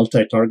 It's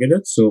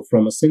multi-targeted. So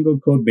from a single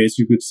code base,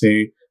 you could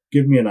say,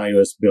 give me an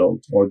iOS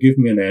build or give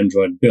me an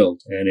Android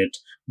build. And it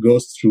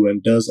goes through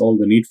and does all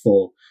the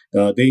needful.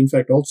 They in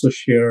fact also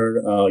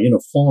share,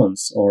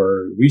 fonts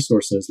or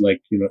resources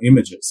like,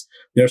 images.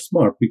 They're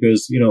smart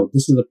because,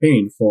 this is a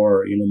pain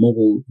for,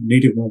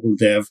 native mobile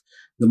dev.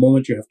 The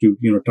moment you have to,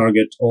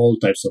 target all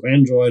types of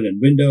Android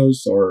and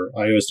Windows or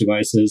iOS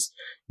devices,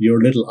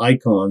 your little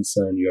icons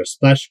and your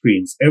splash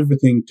screens,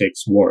 everything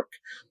takes work.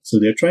 So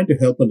they're trying to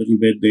help a little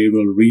bit. They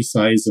will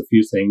resize a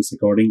few things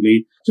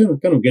accordingly to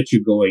kind of get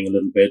you going a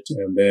little bit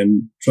and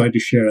then try to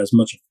share as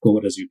much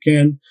code as you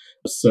can.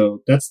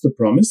 So that's the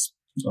promise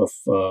of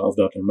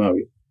 .NET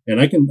MAUI. And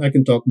I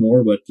can talk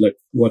more, but like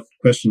what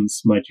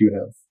questions might you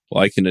have?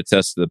 Well, I can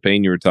attest to the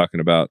pain you were talking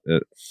about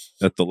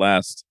at the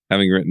last,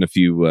 having written a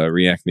few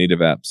React Native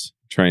apps,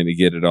 trying to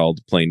get it all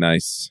to play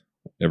nice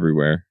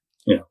everywhere.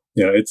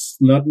 Yeah, it's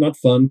not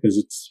fun because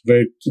it's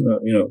very,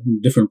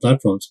 different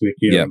platforms we're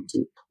catering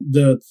to.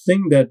 The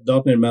thing that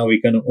 .NET MAUI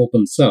kind of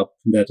opens up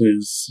that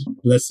is a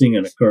blessing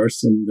and a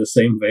curse in the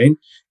same vein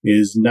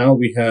is now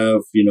we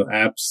have,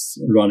 apps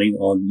running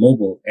on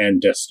mobile and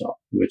desktop,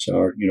 which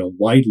are,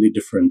 widely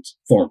different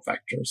form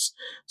factors.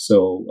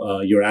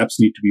 So your apps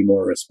need to be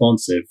more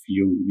responsive.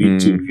 You need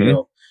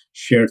to,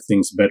 share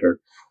things better.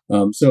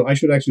 So I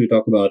should actually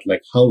talk about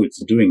like how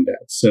it's doing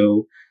that.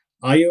 So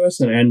iOS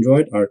and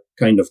Android are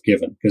kind of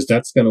given because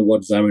that's kind of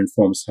what Xamarin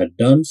Forms had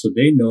done. So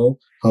they know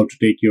how to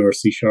take your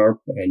C#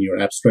 and your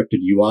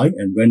abstracted UI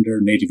and render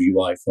native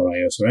UI for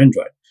iOS or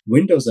Android.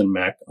 Windows and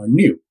Mac are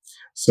new.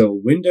 So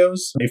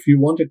Windows, if you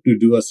wanted to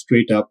do a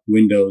straight up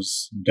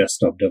Windows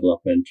desktop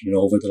development,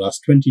 over the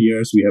last 20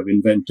 years, we have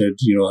invented,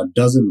 a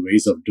dozen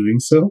ways of doing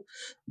so.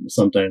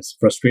 Sometimes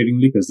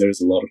frustratingly, because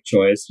there's a lot of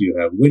choice. You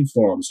have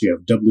WinForms, you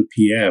have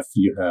WPF,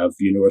 you have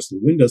Universal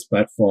Windows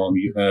Platform,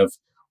 you have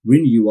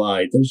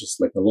WinUI. There's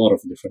just like a lot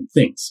of different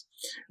things.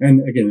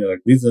 And again, like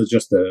these are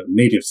just the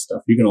native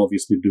stuff. You can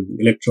obviously do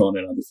Electron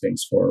and other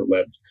things for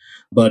web.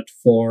 But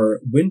for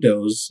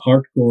Windows,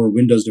 hardcore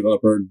Windows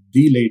developer,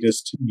 the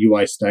latest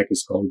UI stack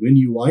is called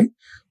WinUI,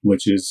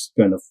 which is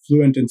kind of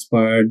Fluent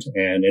inspired,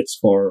 and it's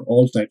for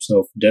all types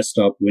of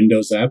desktop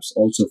Windows apps,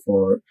 also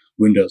for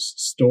Windows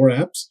Store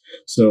apps.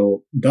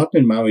 So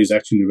 .NET MAUI is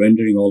actually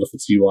rendering all of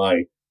its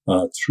UI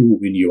through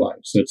WinUI.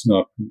 So it's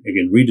not,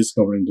 again,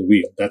 rediscovering the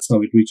wheel. That's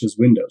how it reaches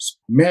Windows.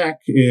 Mac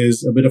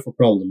is a bit of a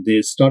problem.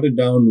 They started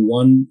down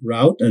one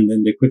route and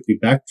then they quickly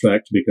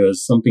backtracked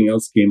because something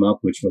else came up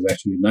which was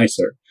actually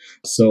nicer.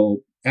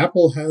 So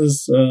Apple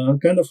has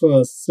kind of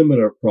a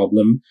similar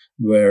problem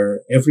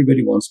where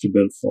everybody wants to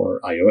build for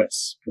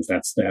iOS because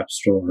that's the app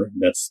store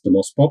that's the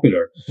most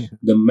popular.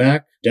 The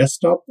Mac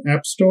desktop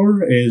app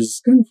store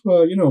is kind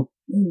of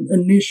a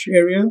niche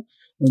area.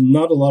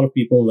 Not a lot of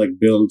people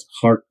build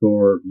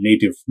hardcore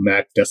native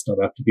Mac desktop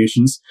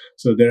applications.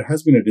 So there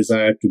has been a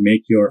desire to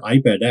make your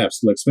iPad apps,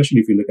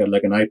 especially if you look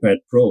at an iPad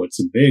Pro, it's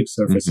a big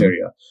surface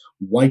area.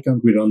 Why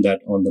can't we run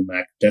that on the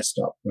Mac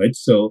desktop, right?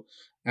 So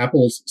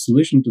Apple's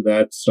solution to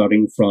that,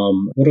 starting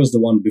from, what was the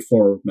one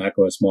before Mac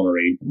OS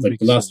Monterey, the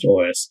last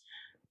OS?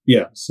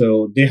 Yeah,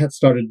 so they had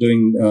started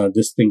doing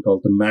this thing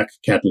called the Mac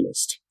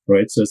Catalyst,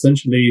 right? So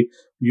essentially,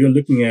 you're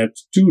looking at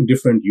two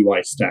different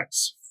UI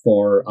stacks.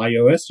 For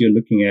iOS, you're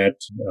looking at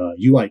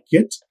UI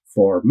Kit.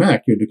 For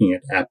Mac, you're looking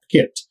at App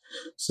Kit.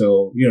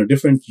 So,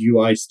 different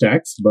UI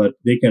stacks, but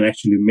they can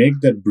actually make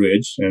that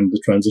bridge and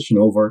the transition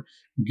over,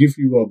 give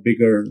you a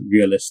bigger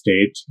real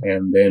estate,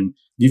 and then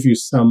give you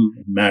some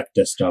Mac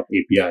desktop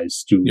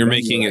APIs to... You're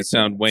making it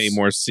sound way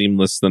more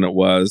seamless than it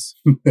was.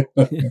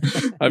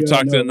 I've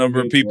talked to a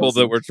number of people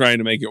that were trying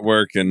to make it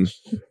work, and...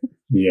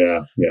 Yeah.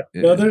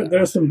 No,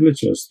 there are some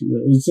glitches.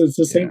 It's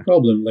the same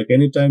problem.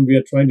 Anytime we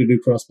are trying to do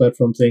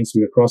cross-platform things,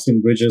 we are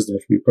crossing bridges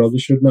that we probably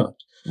should not.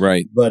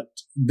 Right. But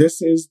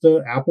this is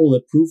the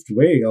Apple-approved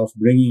way of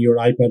bringing your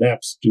iPad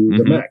apps to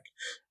the Mac.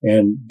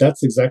 And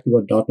that's exactly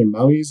what .NET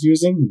MAUI is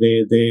using.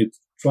 They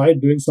tried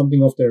doing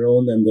something of their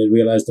own and they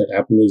realized that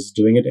Apple is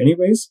doing it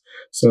anyways.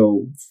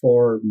 So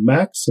for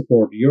Mac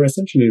support, you're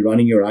essentially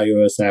running your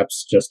iOS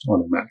apps just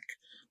on a Mac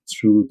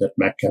through that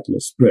Mac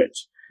Catalyst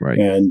bridge. Right.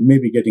 And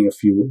maybe getting a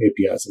few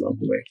APIs along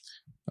the way.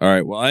 All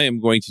right. Well, I am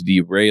going to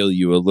derail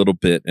you a little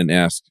bit and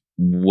ask,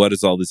 what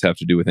does all this have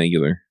to do with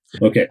Angular?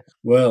 Okay.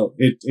 Well,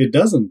 it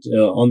doesn't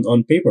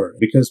on paper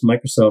because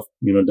Microsoft,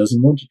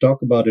 doesn't want to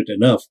talk about it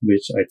enough,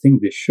 which I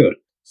think they should.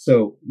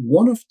 So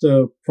one of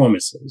the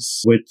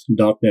promises with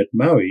 .NET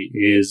MAUI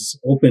is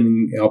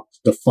opening up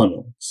the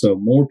funnel so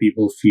more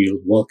people feel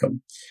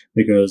welcome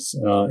because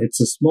it's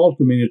a small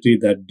community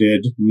that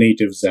did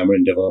native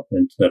Xamarin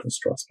development that was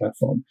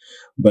cross-platform.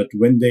 But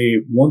when they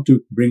want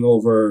to bring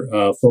over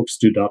folks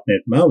to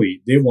 .NET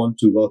MAUI, they want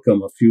to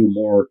welcome a few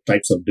more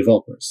types of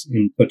developers,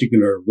 in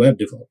particular web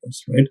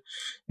developers, right?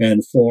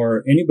 And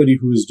for anybody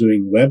who's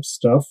doing web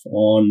stuff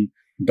on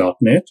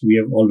 .NET,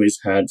 we have always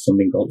had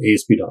something called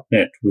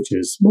ASP.NET, which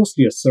is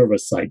mostly a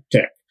server-side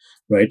tech,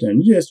 right?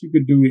 And yes, you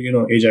could do,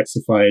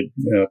 Ajaxified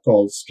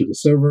calls to the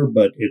server,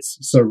 but it's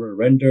server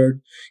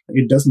rendered.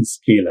 It doesn't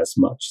scale as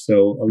much.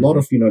 So a lot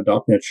of,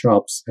 .NET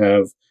shops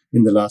have,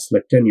 in the last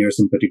 10 years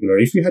in particular,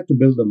 if you had to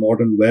build a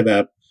modern web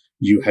app,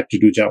 you had to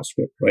do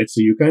JavaScript, right?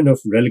 So you kind of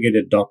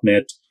relegated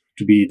 .NET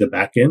to be the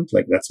backend,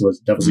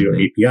 that was your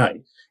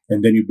API.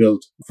 And then you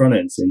build front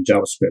ends in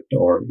JavaScript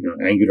or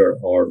Angular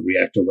or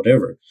React or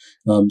whatever.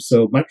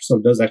 So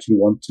Microsoft does actually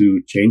want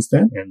to change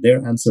that, and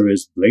their answer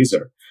is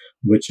Blazor,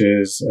 which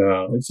is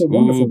it's a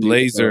wonderful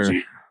Blazor,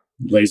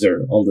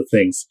 all the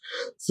things.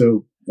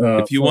 So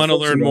if you want to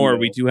learn more,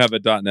 we do have a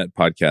 .NET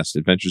podcast,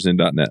 Adventures in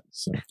 .NET.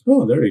 So.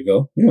 Oh, there you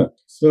go. Yeah.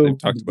 So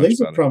the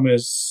Blazor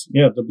promise,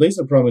 the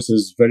Blazor promise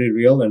is very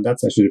real, and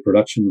that's actually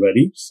production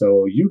ready.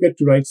 So you get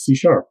to write C#,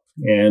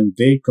 and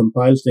they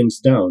compile things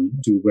down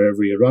to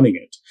wherever you're running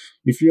it.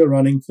 If you're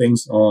running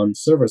things on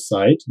server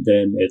side,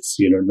 then it's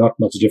not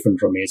much different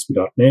from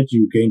ASP.NET.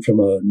 You gain from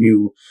a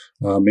new,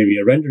 maybe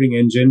a rendering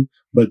engine,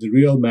 but the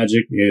real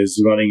magic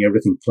is running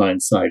everything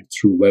client side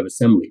through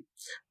WebAssembly.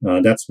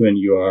 That's when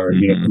you are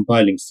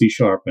compiling C#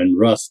 and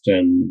Rust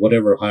and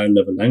whatever higher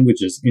level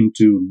languages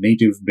into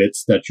native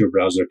bits that your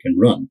browser can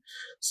run.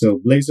 So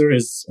Blazor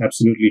is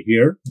absolutely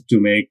here to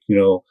make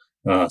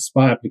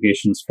SPA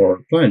applications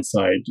for client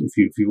side if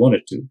you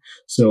wanted to.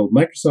 So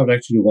Microsoft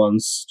actually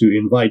wants to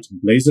invite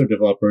Blazor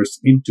developers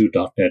into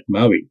 .NET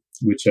MAUI,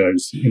 which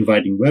is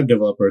inviting web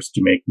developers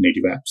to make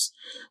native apps.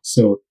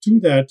 So to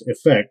that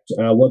effect,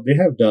 what they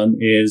have done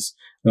is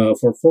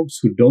for folks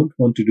who don't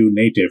want to do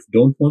native,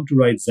 don't want to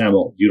write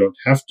XAML, you don't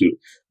have to.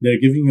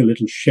 They're giving you a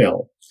little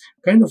shell.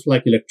 kind of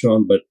like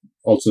Electron, but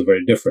also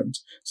very different.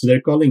 So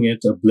they're calling it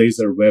a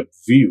Blazor Web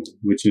View,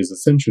 which is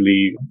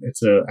essentially,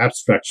 it's an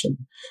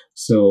abstraction.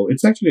 So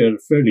it's actually a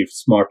fairly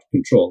smart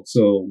control.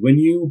 So when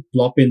you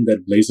plop in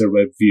that Blazor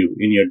Web View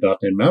in your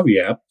 .NET MAUI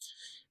app,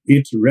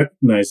 it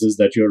recognizes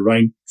that you're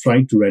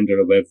trying to render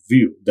a web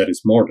view that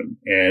is modern.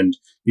 And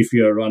if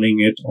you're running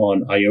it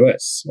on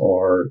iOS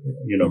or,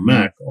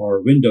 Mac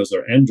or Windows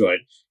or Android,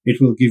 it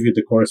will give you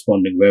the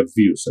corresponding web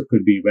view. So it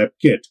could be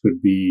WebKit,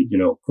 could be,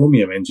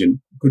 Chromium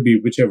engine, could be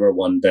whichever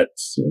one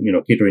that's,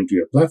 catering to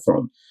your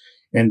platform.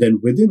 And then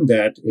within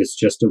that is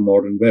just a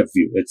modern web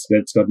view.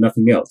 It's got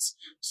nothing else.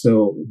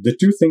 So the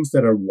two things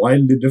that are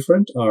wildly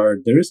different are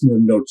there is no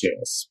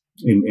Node.js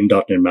in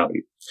 .NET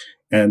MAUI.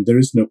 And there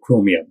is no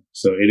Chromium.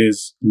 So it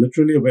is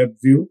literally a web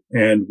view.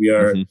 And we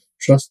are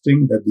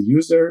trusting that the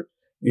user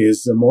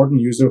is a modern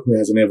user who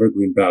has an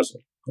evergreen browser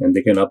and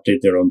they can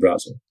update their own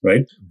browser,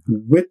 right?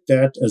 With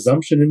that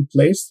assumption in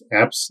place,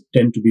 apps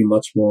tend to be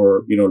much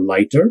more,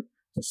 lighter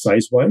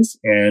size-wise.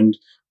 And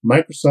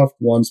Microsoft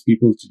wants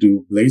people to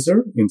do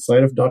Blazor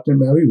inside of .NET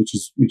MAUI,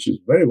 which is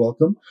very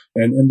welcome.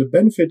 And the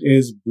benefit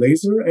is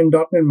Blazor and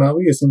 .NET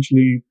MAUI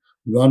essentially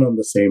run on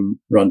the same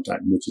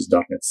runtime, which is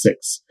 .NET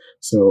 6.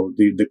 So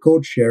the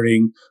code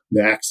sharing,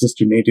 the access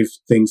to native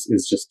things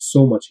is just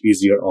so much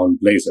easier on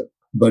Blazor.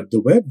 But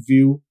the web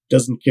view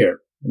doesn't care.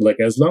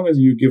 Like, as long as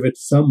you give it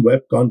some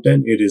web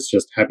content, it is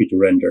just happy to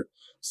render.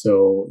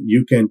 So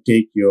you can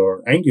take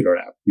your Angular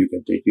app, you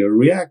can take your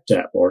React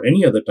app or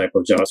any other type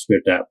of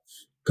JavaScript app,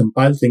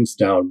 compile things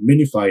down,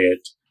 minify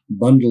it,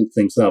 bundle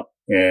things up,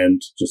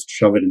 and just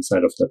shove it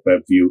inside of that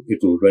web view. It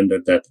will render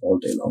that all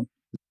day long.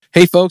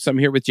 Hey, folks, I'm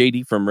here with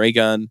JD from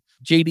Raygun.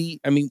 JD,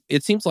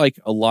 it seems like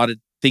a lot of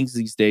things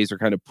these days are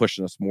kind of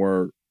pushing us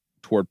more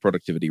toward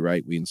productivity,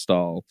 right? We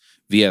install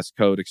VS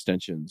Code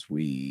extensions.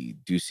 We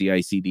do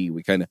CI/CD.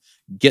 We kind of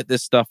get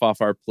this stuff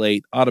off our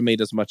plate,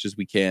 automate as much as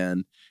we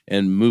can,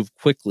 and move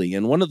quickly.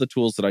 And one of the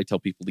tools that I tell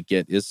people to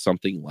get is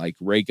something like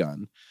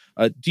Raygun.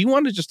 Do you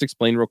want to just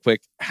explain real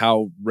quick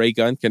how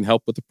Raygun can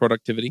help with the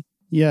productivity?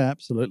 Yeah,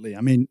 absolutely.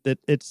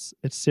 It's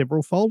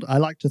several-fold. I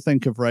like to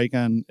think of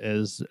Raygun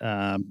as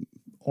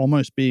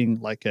almost being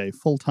like a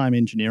full-time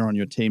engineer on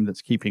your team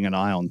that's keeping an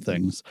eye on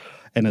things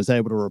and is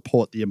able to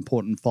report the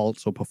important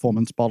faults or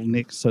performance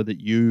bottlenecks so that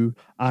you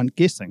aren't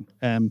guessing.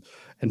 And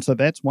so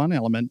that's one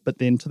element. But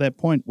then to that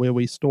point where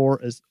we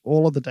store is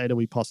all of the data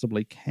we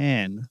possibly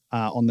can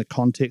on the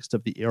context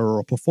of the error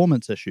or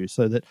performance issue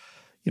so that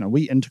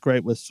we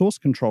integrate with source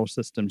control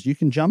systems. You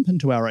can jump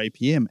into our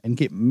APM and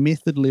get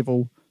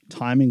method-level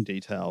timing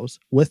details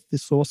with the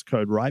source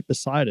code right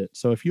beside it.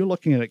 So if you're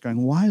looking at it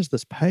going, why is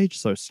this page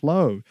so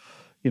slow?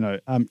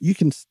 You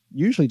can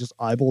usually just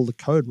eyeball the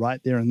code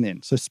right there and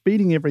then. So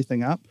speeding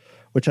everything up,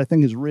 which I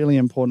think is really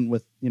important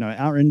with,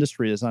 our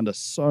industry is under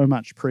so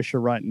much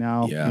pressure right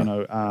now.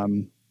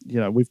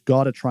 Yeah. We've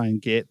got to try and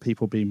get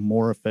people being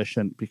more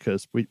efficient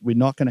because we're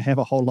not going to have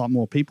a whole lot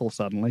more people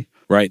suddenly.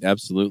 Right.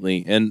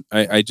 Absolutely. And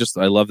I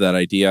love that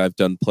idea. I've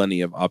done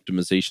plenty of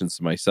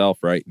optimizations myself,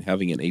 right? And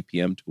having an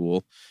APM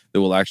tool that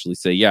will actually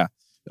say,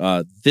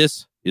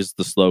 this is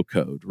the slow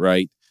code,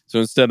 right? So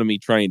instead of me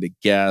trying to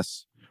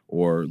guess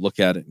or look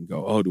at it and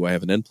go, oh, do I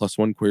have an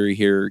N+1 query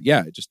here?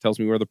 Yeah, it just tells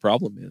me where the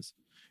problem is.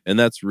 And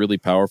that's really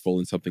powerful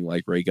in something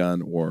like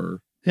Raygun or...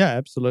 Yeah,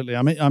 absolutely.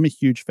 I'm a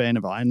huge fan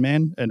of Iron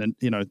Man. And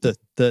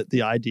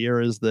the idea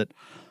is that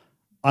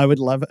I would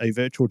love a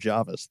virtual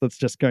Jarvis that's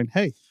just going,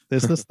 hey,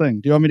 there's this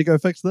thing. Do you want me to go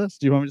fix this?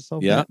 Do you want me to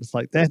solve that? It's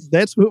like,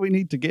 that's what we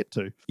need to get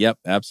to. Yep,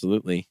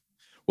 absolutely.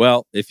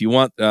 Well, if you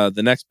want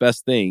the next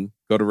best thing,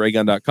 go to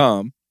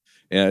raygun.com.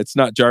 It's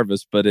not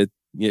Jarvis, but it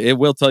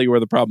will tell you where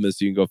the problem is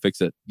so you can go fix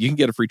it. You can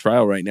get a free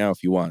trial right now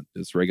if you want.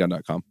 It's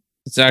raygun.com.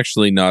 It's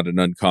actually not an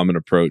uncommon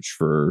approach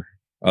for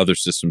other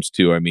systems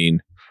too.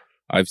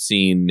 I've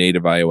seen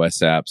native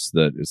iOS apps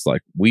that it's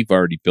like, we've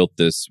already built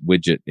this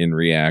widget in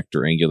React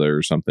or Angular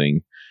or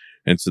something.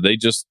 And so they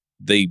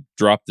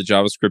drop the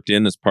JavaScript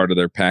in as part of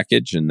their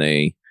package and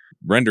they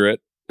render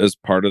it as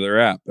part of their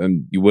app.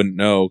 And you wouldn't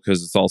know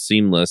because it's all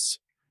seamless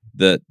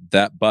that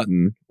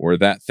button or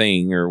that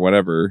thing or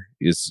whatever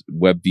is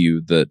web view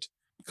that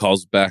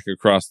calls back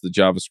across the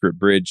JavaScript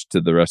bridge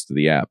to the rest of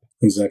the app.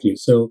 Exactly.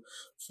 So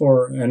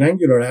for an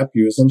Angular app,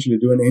 you essentially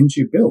do an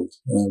ng build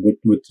with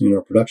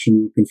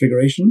production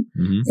configuration,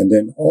 and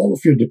then all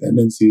of your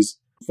dependencies.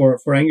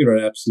 For Angular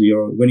apps,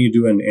 when you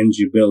do an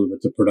ng build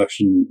with the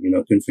production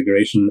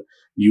configuration,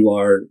 you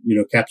are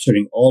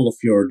capturing all of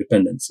your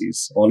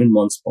dependencies all in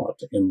one spot,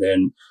 and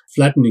then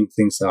flattening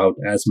things out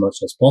as much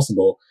as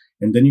possible.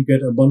 And then you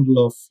get a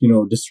bundle of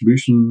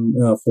distribution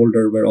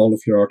folder where all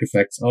of your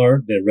artifacts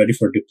are. They're ready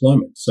for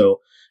deployment. So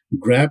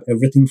grab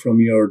everything from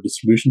your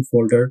distribution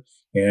folder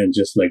and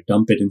just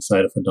dump it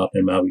inside of a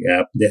 .NET MAUI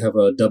app. They have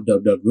a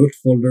www.root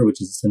folder,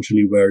 which is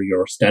essentially where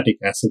your static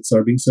assets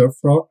are being served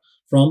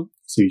from.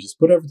 So you just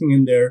put everything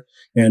in there.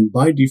 And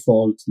by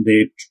default,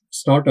 they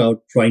start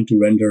out trying to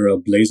render a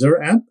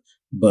Blazor app,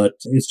 but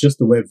it's just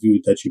the web view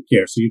that you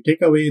care. So you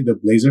take away the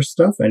Blazor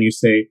stuff and you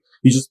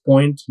just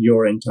point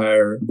your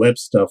entire web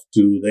stuff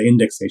to the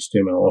index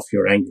HTML of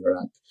your Angular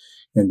app.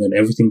 And then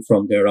everything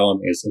from there on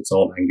it's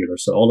all Angular.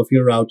 So all of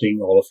your routing,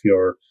 all of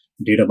your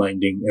data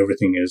binding,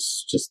 everything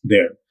is just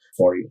there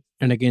for you.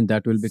 And again,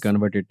 that will be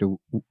converted to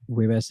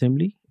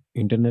WebAssembly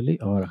internally,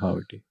 or how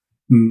it is?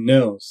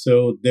 No,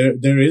 so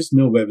there is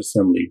no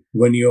WebAssembly.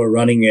 When you're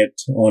running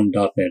it on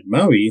 .NET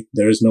MAUI,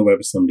 there is no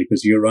WebAssembly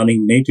because you're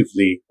running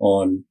natively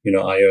on,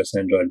 iOS,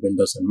 Android,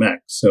 Windows, and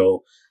Mac.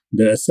 So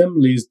the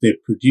assemblies they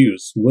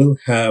produce will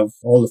have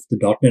all of the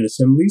 .NET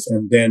assemblies,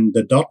 and then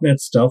the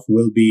 .NET stuff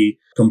will be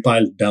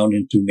compiled down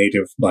into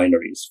native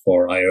binaries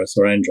for iOS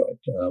or Android.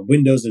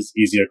 Windows is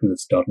easier because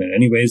it's .NET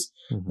anyways,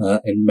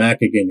 and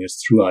Mac again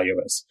is through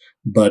iOS.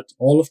 But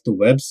all of the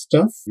web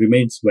stuff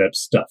remains web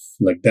stuff.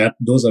 Like that,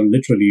 those are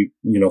literally,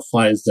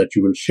 files that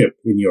you will ship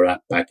in your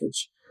app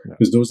package.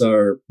 Because those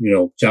are,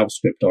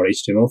 JavaScript or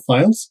HTML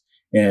files,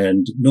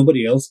 and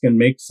nobody else can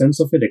make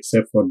sense of it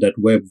except for that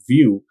web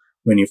view.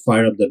 When you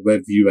fire up that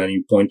web view and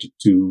you point it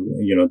to,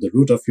 the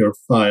root of your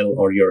file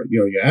or your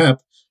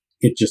app,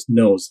 it just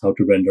knows how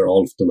to render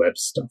all of the web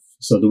stuff.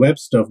 So the web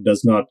stuff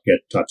does not get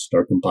touched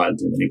or compiled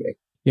in any way.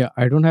 Yeah,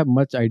 I don't have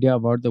much idea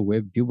about the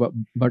web view,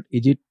 but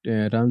is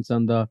it runs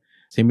on the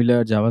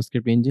similar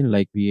JavaScript engine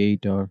like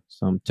V8 or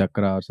some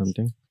Chakra or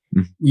something?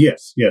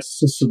 Yes.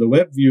 So the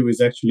web view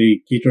is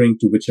actually catering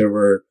to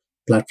whichever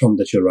platform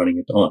that you're running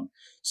it on.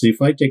 So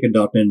if I take a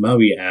 .NET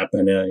MAUI app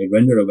and I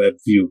render a web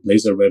view,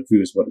 Blazor Web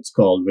View is what it's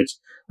called, which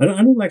I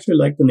don't actually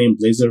like the name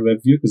Blazor Web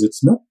View because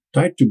it's not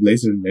tied to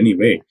Blazor in any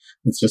way.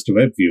 It's just a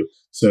web view.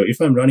 So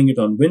if I'm running it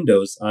on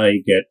Windows, I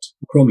get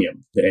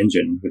Chromium, the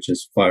engine, which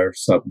is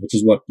which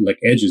is what like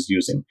Edge is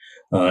using.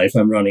 If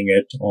I'm running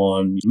it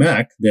on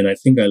Mac, then I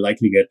think I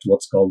likely get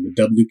what's called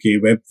the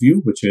WK Web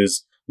View, which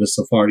is the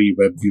Safari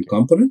Web View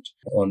component.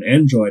 On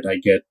Android, I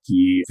get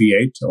the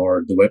V8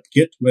 or the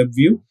WebKit Web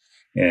View.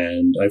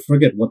 And I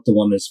forget what the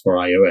one is for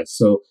iOS.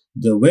 So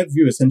the web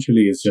view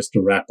essentially is just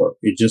a wrapper.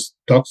 It just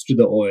talks to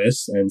the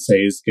OS and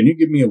says, can you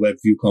give me a web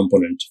view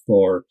component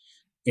for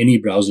any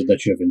browser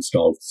that you have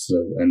installed? So,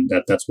 and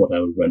that's what I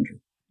will render.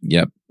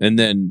 Yep. And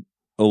then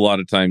a lot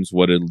of times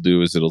what it'll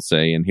do is it'll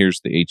say, and here's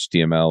the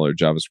HTML or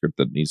JavaScript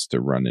that needs to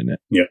run in it.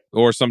 Yeah.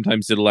 Or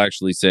sometimes it'll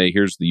actually say,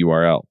 here's the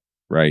URL,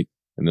 right?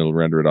 And it'll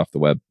render it off the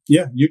web.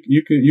 Yeah,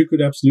 you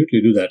could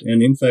absolutely do that.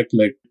 And in fact,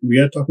 like we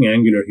are talking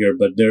Angular here,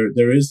 but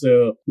there is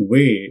a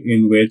way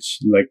in which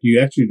like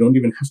you actually don't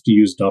even have to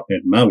use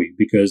 .NET MAUI,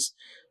 because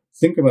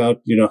think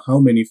about, how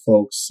many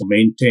folks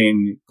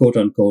maintain quote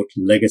unquote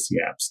legacy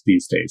apps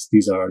these days.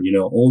 These are,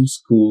 old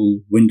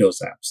school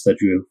Windows apps that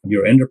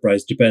your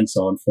enterprise depends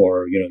on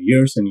for,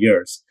 years and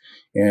years.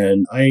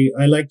 And I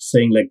like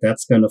saying like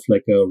that's kind of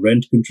like a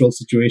rent control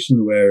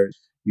situation where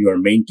you are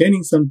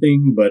maintaining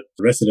something, but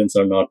residents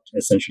are not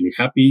essentially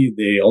happy.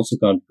 They also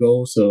can't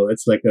go. So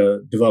it's like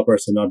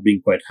developers are not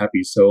being quite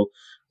happy. So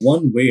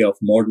one way of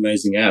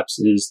modernizing apps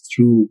is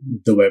through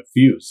the web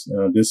views.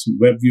 This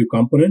web view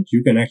component,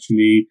 you can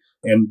actually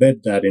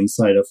embed that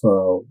inside of a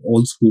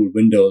old school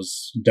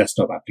Windows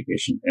desktop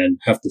application and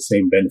have the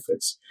same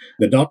benefits.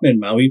 The .NET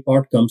MAUI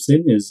part comes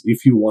in is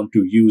if you want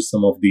to use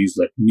some of these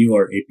like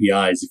newer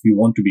APIs, if you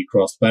want to be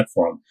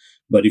cross-platform.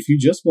 But if you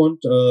just want,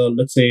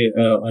 let's say,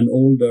 an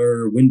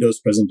older Windows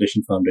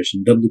Presentation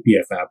Foundation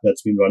WPF app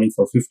that's been running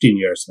for 15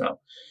 years now,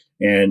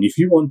 and if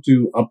you want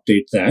to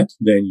update that,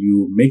 then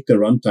you make the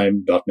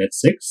runtime .NET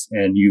 6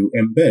 and you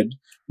embed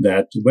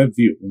that web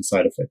view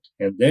inside of it.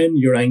 And then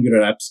your Angular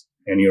apps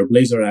and your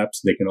Blazor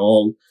apps, they can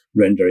all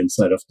render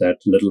inside of that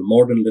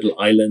modern little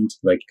island.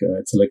 Like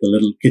it's like a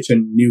little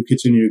new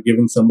kitchen you're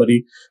giving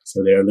somebody.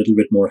 So they're a little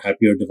bit more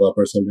happier.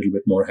 Developers are a little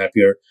bit more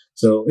happier.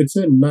 So it's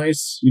a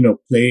nice,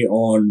 play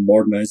on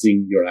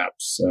modernizing your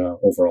apps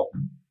overall.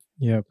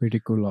 Yeah,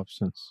 pretty cool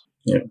options.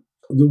 Yeah.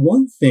 The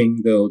one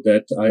thing, though,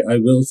 that I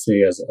will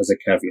say as a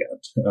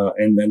caveat,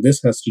 and then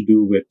this has to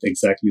do with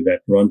exactly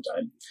that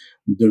runtime.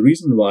 The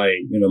reason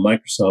why,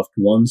 Microsoft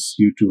wants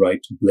you to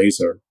write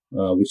Blazor,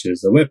 which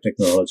is a web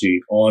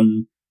technology,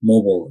 on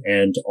mobile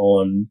and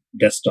on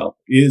desktop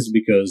is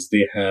because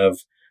they have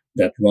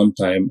that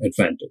runtime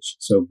advantage.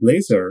 So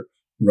Blazor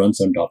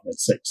runs on .NET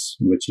 6,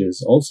 which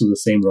is also the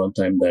same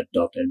runtime that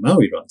 .NET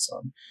MAUI runs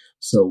on.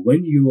 So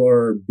when you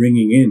are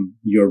bringing in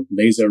your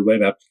Blazor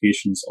web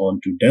applications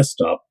onto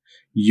desktop,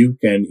 you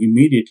can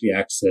immediately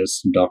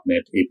access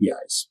 .NET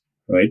APIs,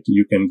 right?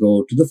 You can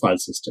go to the file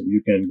system.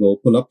 You can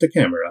go pull up the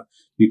camera.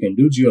 You can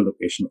do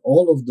geolocation.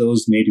 All of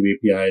those native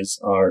APIs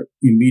are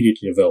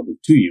immediately available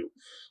to you.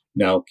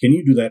 Now, can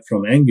you do that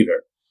from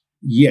Angular?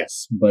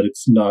 Yes, but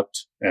it's not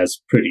as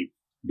pretty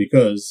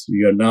because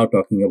you're now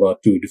talking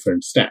about two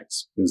different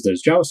stacks. Because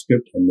there's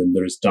JavaScript and then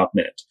there's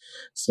 .NET.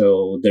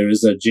 So there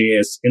is a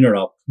JS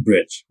interop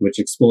bridge, which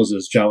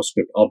exposes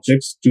JavaScript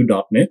objects to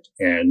 .NET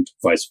and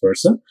vice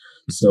versa.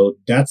 So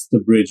that's the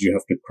bridge you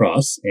have to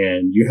cross.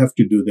 And you have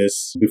to do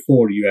this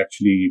before you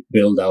actually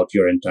build out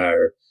your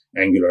entire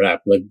Angular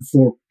app. Like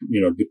before,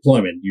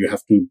 deployment, you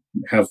have to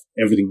have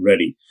everything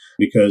ready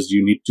because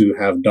you need to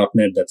have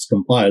 .NET that's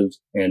compiled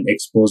and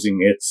exposing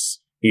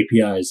its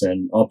APIs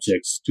and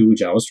objects to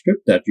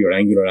JavaScript that your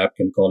Angular app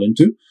can call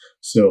into.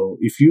 So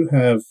if you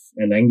have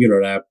an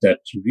Angular app that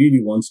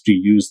really wants to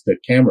use the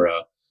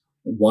camera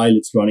while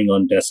it's running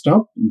on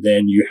desktop,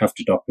 then you have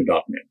to talk to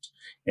 .NET.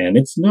 And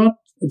it's not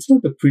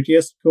the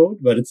prettiest code,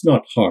 but it's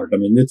not hard. I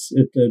mean,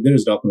 there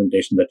is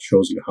documentation that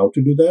shows you how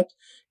to do that.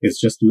 It's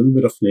just a little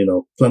bit of,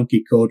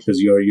 clunky code because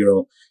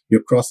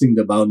you're crossing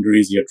the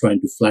boundaries. You're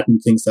trying to flatten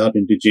things out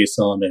into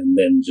JSON and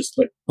then just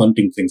like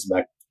punting things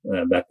back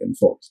and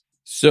forth.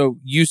 So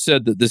you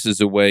said that this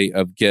is a way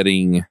of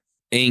getting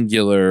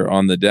Angular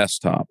on the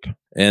desktop.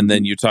 And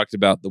then you talked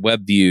about the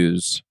web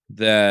views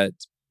that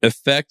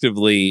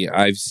effectively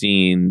I've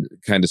seen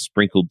kind of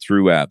sprinkled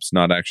through apps,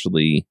 not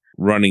actually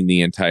running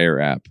the entire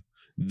app.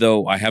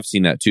 Though I have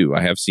seen that too.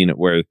 I have seen it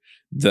where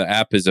the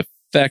app is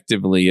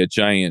effectively a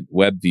giant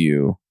web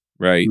view,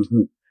 right?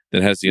 Mm-hmm.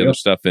 That has the other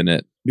stuff in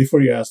it.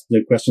 Before you ask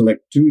the question, like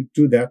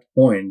to that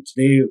point,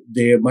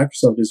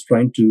 Microsoft is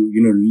trying to,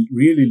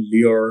 really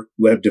lure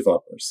web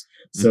developers.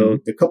 So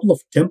the couple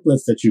of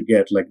templates that you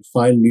get, like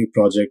file new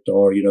project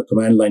or,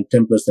 command line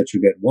templates that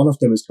you get, one of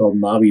them is called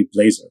Mavi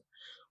Blazor.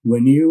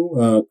 When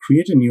you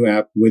create a new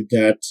app with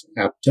that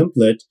app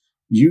template,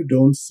 you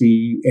don't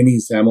see any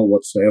XAML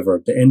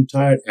whatsoever. The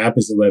entire app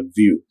is a web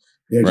view.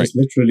 They're just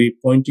literally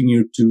pointing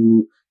you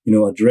to,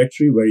 a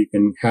directory where you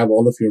can have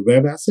all of your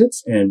web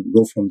assets and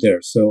go from there.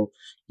 So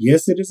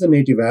yes, it is a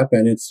native app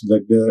and it's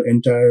like the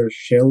entire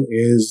shell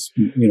is,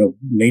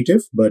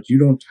 native, but you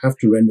don't have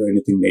to render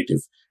anything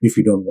native if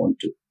you don't want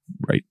to.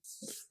 Right.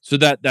 So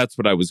that's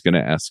what I was going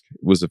to ask,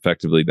 was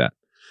effectively that.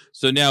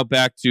 So now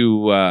back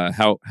to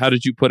how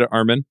did you put it,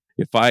 Armin?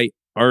 If I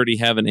already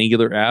have an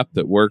Angular app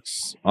that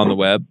works on the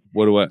web,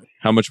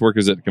 how much work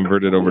is it to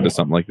convert it over to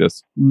something like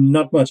this?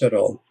 Not much at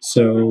all.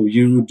 So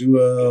you do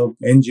a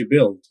ng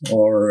build,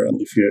 or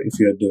if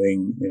you're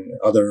doing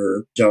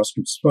other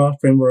JavaScript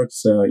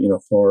frameworks,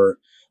 for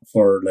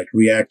like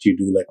React, you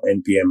do like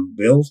npm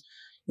build.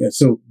 Yeah,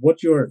 so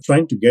what you're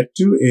trying to get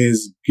to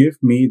is give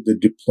me the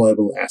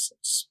deployable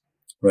assets,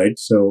 right?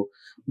 So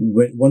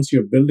once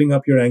you're building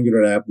up your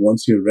Angular app,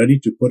 once you're ready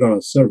to put on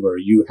a server,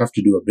 you have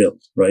to do a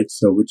build, right?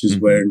 So which is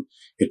where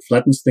it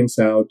flattens things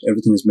out,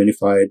 everything is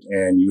minified,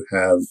 and you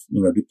have,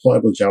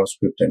 deployable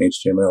JavaScript and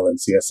HTML and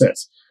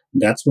CSS.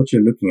 That's what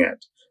you're looking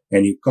at.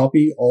 And you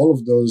copy all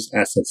of those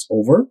assets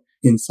over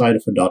inside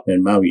of a .NET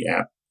MAUI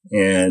app,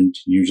 and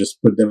you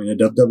just put them in a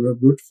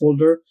www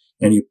folder,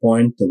 and you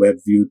point the web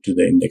view to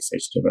the index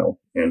HTML,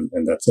 and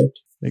that's it.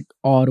 Like,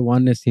 or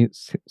one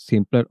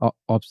simpler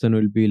option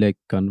will be like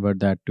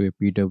convert that to a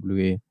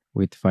PWA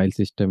with file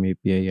system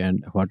API,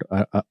 and what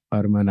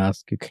Arman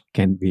asked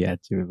can be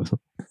achievable.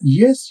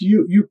 Yes,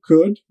 you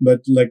could,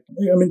 but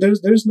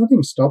there's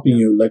nothing stopping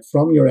you. Like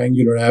from your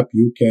Angular app,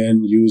 you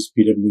can use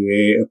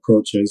PWA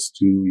approaches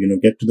to,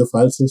 get to the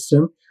file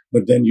system,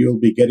 but then you'll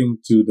be getting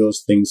to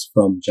those things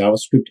from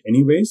JavaScript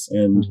anyways.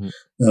 And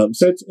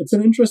so it's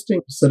an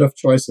interesting set of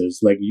choices.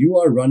 Like you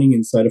are running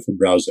inside of a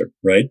browser,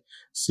 right?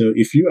 So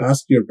if you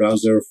ask your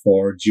browser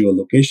for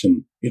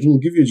geolocation, it will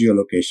give you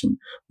geolocation.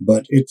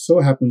 But it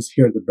so happens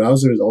here, the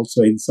browser is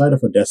also inside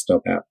of a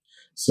desktop app.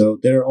 So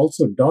there are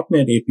also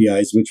 .NET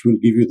APIs which will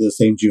give you the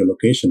same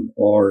geolocation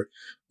or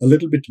a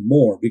little bit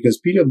more,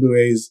 because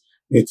PWAs,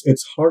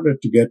 it's harder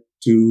to get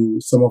to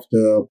some of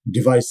the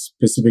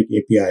device-specific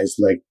APIs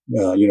like,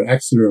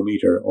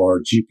 accelerometer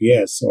or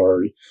GPS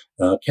or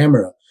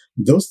camera.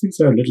 Those things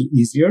are a little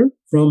easier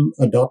from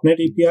a .NET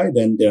API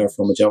than they are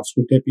from a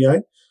JavaScript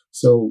API.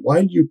 So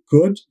while you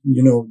could,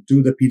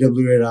 do the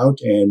PWA route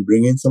and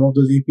bring in some of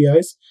those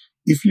APIs,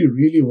 if you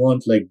really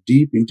want like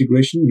deep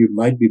integration, you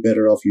might be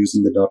better off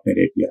using the .NET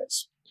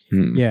APIs.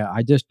 Yeah,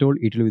 I just told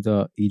it will be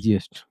the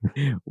easiest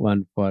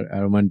one for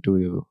Arman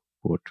to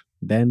put.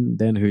 Then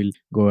he'll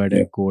go ahead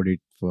and code it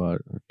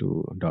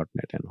to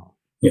 .NET and all.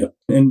 Yeah.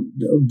 And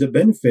the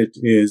benefit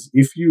is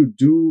if you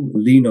do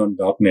lean on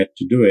 .NET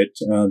to do it,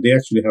 they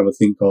actually have a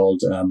thing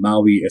called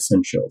MAUI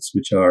Essentials,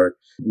 which are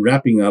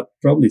wrapping up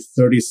probably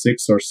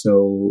 36 or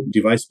so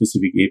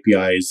device-specific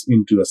APIs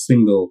into a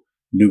single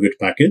NuGet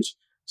package.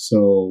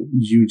 So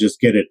you just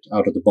get it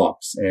out of the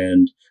box.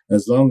 And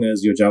as long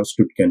as your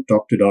JavaScript can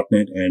talk to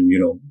 .NET and,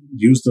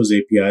 use those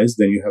APIs,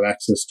 then you have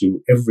access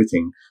to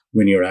everything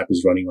when your app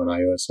is running on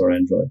iOS or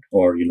Android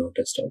or,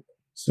 desktop.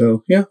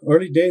 So yeah,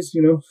 early days,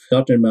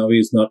 .NET MAUI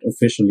is not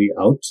officially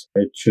out.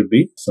 It should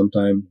be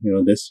sometime,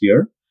 this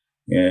year.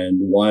 And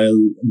while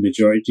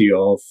majority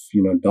of,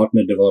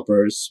 .NET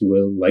developers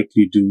will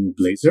likely do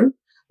Blazor,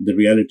 the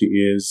reality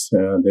is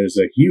there's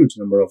a huge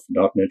number of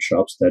 .NET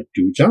shops that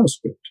do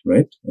JavaScript,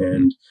 right?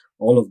 And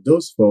all of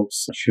those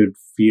folks should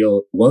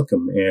feel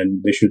welcome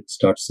and they should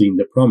start seeing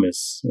the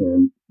promise.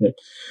 And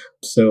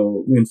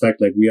so, in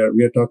fact, like we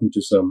are talking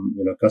to some,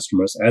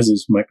 customers, as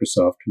is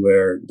Microsoft,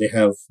 where they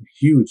have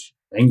huge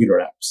Angular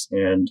apps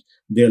and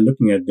they're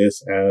looking at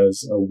this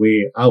as a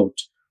way out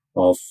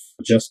of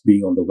just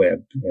being on the web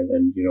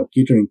and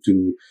catering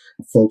to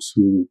folks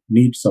who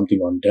need something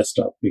on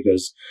desktop,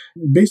 because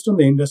based on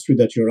the industry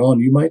that you're on,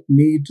 you might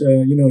need,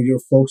 your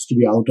folks to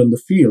be out on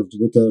the field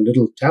with a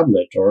little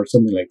tablet or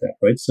something like that,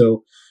 right?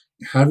 So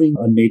having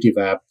a native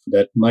app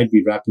that might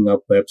be wrapping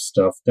up web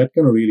stuff, that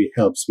kind of really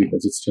helps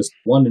because it's just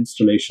one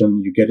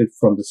installation. You get it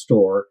from the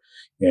store,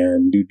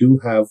 and you do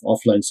have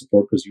offline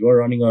support because you are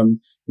running on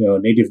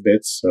native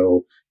bits.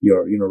 So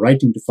your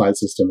writing to file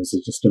system is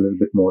just a little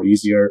bit more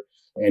easier.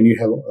 And you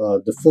have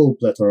the full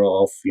plethora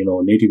of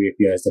native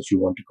APIs that you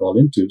want to call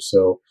into.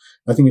 So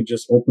I think it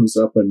just opens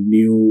up a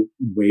new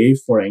way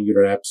for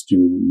Angular apps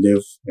to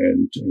live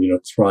and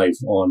thrive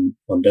on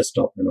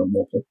desktop and on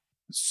mobile.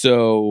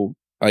 So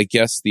I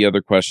guess the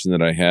other question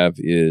that I have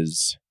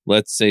is,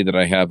 let's say that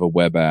I have a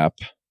web app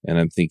and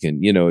I'm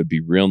thinking, it'd be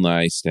real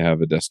nice to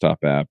have a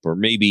desktop app, or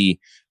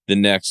maybe the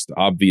next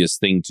obvious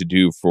thing to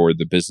do for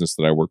the business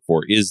that I work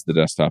for is the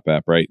desktop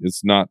app, right?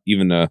 It's not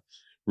even a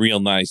real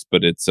nice,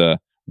 but it's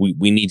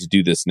we need to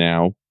do this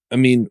now. I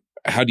mean,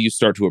 how do you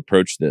start to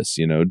approach this?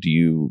 Do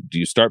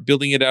you start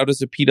building it out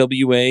as a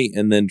PWA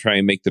and then try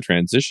and make the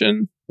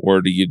transition,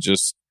 or do you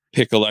just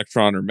pick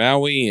Electron or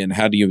Maui, and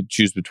how do you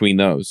choose between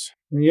those?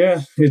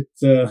 Yeah,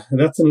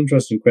 that's an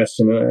interesting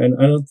question, and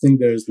I don't think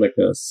there's like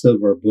a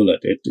silver bullet.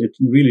 It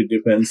really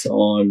depends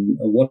on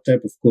what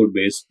type of code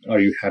base are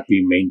you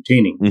happy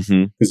maintaining.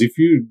 Because if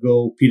you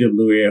go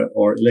PWA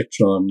or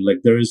Electron,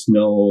 like there is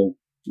no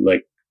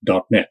like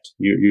 .NET.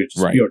 You're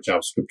just Right. pure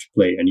JavaScript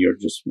play, and you're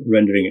just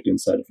rendering it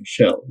inside of a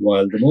shell.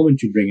 While the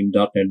moment you bring in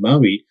 .NET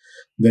Maui,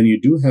 then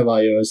you do have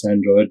iOS,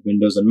 Android,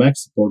 Windows, and Mac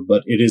support,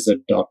 but it is a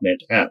 .NET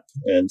app,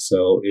 and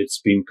so it's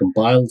being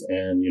compiled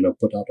and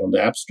put out on the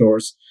app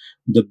stores.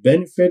 The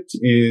benefit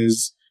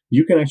is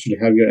you can actually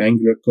have your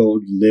Angular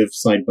code live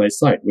side by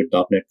side with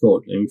 .NET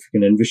code. And if you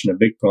can envision a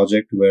big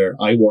project where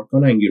I work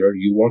on Angular,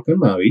 you work on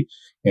Maui,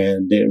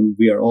 and then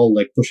we are all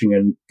like pushing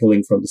and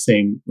pulling from the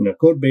same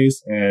code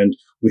base, and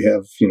we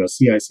have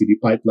CI/CD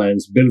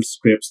pipelines, build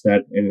scripts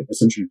that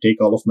essentially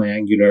take all of my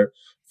Angular,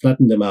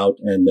 flatten them out,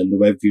 and then the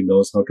web view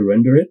knows how to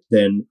render it.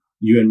 Then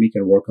you and me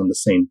can work on the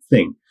same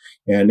thing,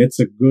 and it's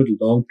a good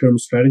long-term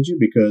strategy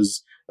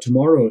because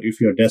tomorrow,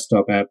 if your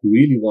desktop app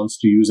really wants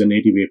to use a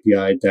native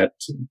API that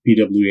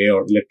PWA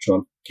or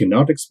Electron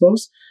cannot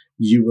expose,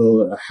 you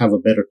will have a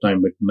better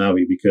time with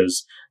Maui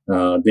because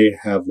they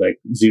have like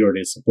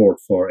 0-day support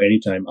for any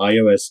time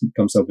iOS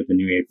comes up with a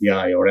new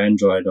API, or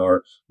Android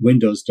or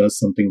Windows does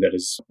something that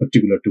is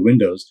particular to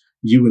Windows.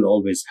 You will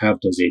always have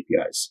those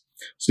APIs.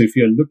 So if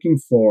you're looking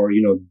for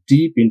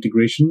deep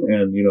integration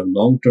and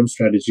long-term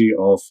strategy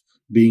of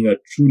being a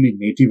truly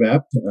native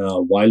app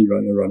while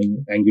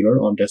running Angular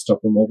on desktop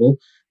or mobile,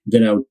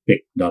 then I would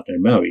pick .NET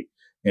Maui.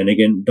 And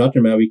again, .NET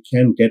Maui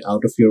can get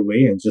out of your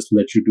way and just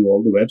let you do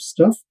all the web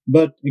stuff.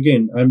 But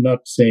again, I'm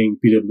not saying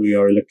PWA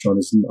or Electron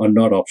are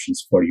not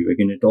options for you.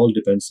 Again, it all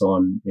depends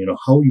on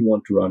how you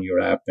want to run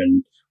your app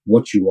and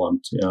what you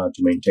want to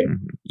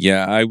maintain.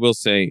 Yeah, I will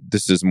say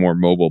this is more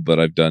mobile, but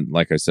I've done,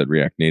 like I said,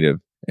 React Native,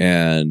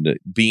 and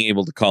being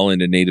able to call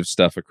into native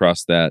stuff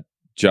across that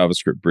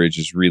JavaScript bridge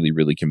is really,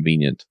 really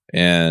convenient.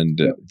 And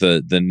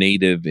the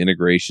native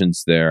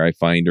integrations there, I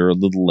find, are a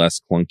little less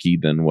clunky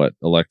than what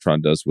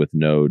Electron does with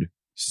Node.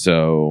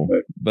 So,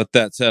 but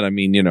that said, I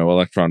mean,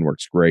 Electron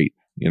works great.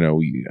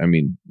 I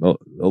mean, a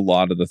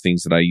lot of the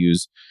things that I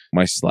use,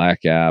 my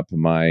Slack app,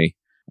 I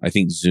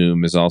think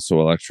Zoom is also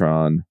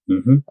Electron.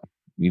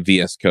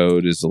 VS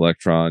Code is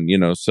Electron,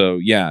 so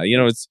yeah,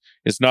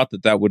 it's not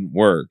that wouldn't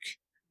work.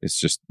 It's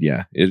just,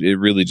 it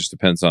really just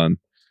depends on,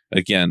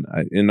 again,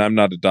 and I'm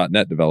not a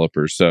 .NET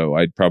developer, so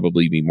I'd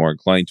probably be more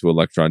inclined to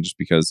Electron just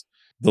because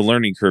the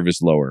learning curve is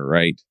lower,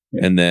 right?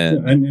 Yeah. And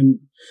then, and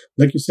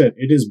like you said,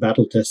 it is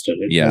battle tested.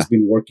 It has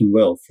been working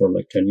well for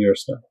like 10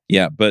 years now.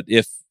 Yeah, but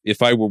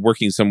if I were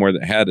working somewhere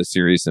that had a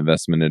serious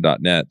investment in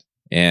 .NET,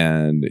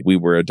 and we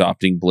were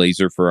adopting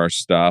Blazor for our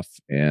stuff,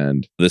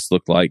 and this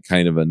looked like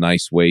kind of a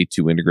nice way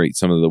to integrate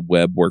some of the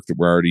web work that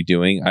we're already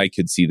doing, I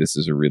could see this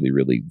as a really,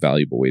 really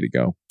valuable way to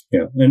go.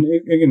 Yeah, and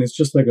again, it's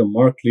just like a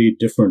markedly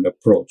different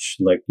approach.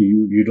 Like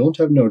you don't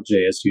have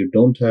Node.js, you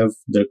don't have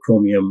the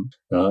Chromium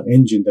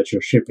engine that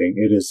you're shipping.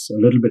 It is a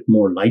little bit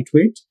more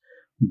lightweight,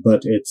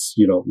 but it's,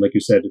 like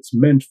you said, it's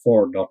meant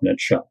for .NET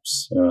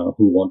shops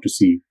who want to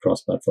see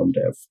cross-platform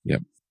dev.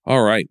 Yep.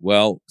 All right.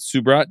 Well,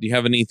 Subrat, do you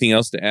have anything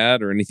else to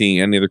add or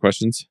any other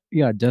questions?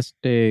 Yeah, just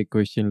a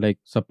question. Like,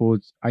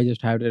 suppose I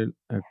just had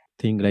a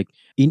thing like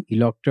in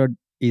Electron,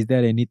 is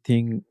there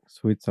anything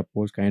with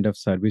suppose kind of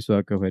service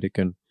worker where you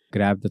can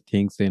grab the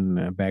things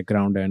in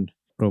background and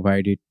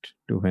provide it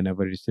to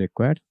whenever it's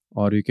required,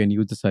 or you can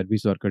use the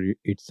service worker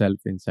itself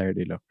inside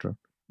Electron?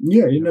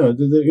 Yeah,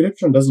 the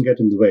Electron doesn't get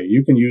in the way.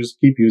 You can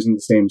keep using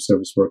the same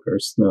service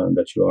workers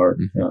that you are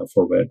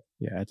for web.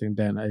 Yeah, I think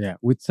then,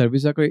 with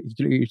service worker,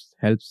 actually it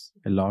helps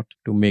a lot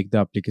to make the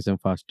application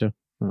faster.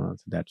 So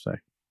that's why.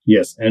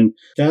 Yes, and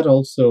that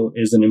also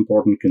is an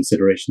important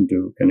consideration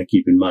to kind of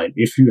keep in mind.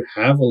 If you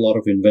have a lot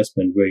of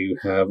investment where you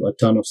have a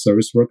ton of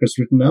service workers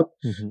written up,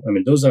 I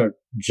mean, those are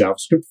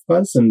JavaScript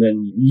files, and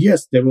then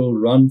yes, they will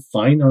run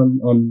fine on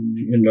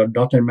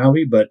 .NET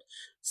Maui, but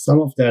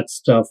some of that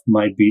stuff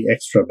might be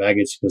extra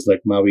baggage because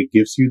like Maui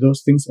gives you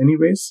those things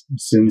anyways.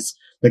 Since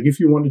like if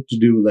you wanted to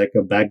do like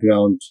a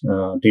background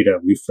data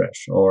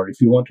refresh, or if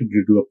you wanted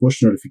to do a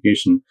push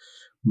notification,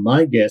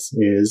 My guess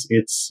is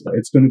it's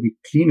going to be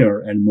cleaner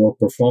and more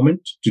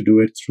performant to do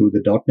it through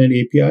the .NET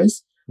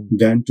APIs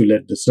than to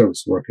let the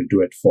service worker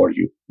do it for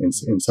you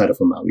inside of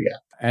a Maui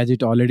app. As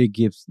it already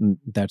gives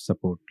that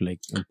support,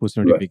 like push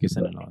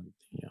notification and all.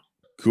 Yeah.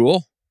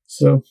 Cool.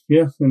 So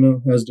yeah,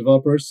 as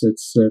developers,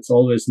 it's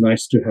always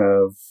nice to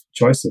have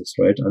choices,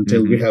 right?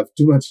 Until we have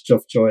too much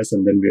of choice,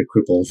 and then we're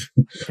crippled.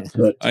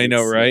 But I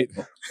know, right?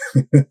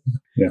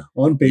 Yeah,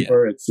 on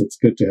paper, it's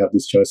good to have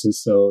these choices.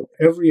 So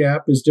every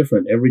app is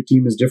different, every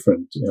team is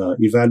different.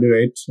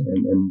 Evaluate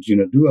and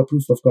do a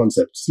proof of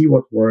concept, see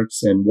what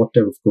works, and what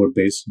type of code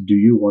base do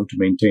you want to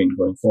maintain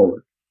going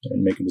forward,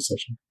 and make a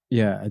decision.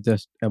 Yeah,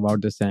 just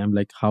about the Sam,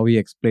 like how he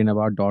explained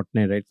about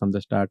 .NET right from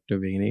the start to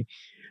beginning,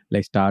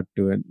 like start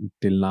to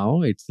till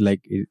now. It's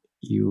like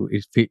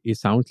it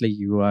sounds like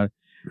you are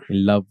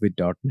in love with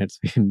 .NET. So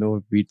you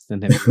know bits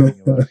and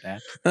everything about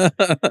that.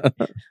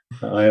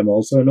 I am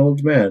also an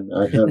old man.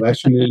 I have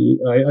actually,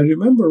 I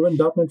remember when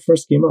 .NET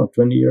first came out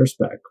 20 years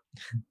back.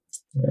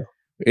 Yeah.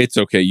 It's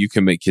okay. You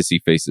can make kissy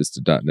faces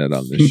to .NET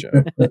on this show.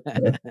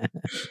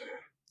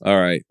 All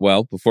right.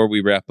 Well, before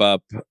we wrap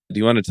up, do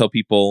you want to tell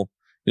people,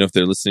 if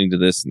they're listening to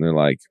this and they're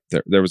like,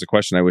 there was a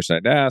question I wish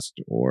I'd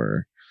asked,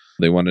 or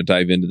they want to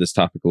dive into this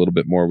topic a little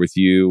bit more with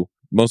you?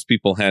 Most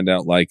people hand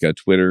out like a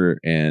Twitter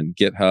and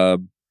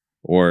GitHub,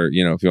 or,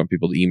 if you want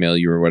people to email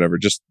you or whatever,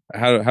 just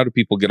how do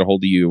people get a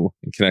hold of you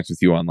and connect with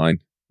you online?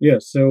 Yeah,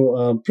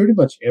 so pretty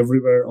much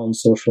everywhere on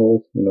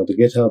social, the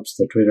GitHubs,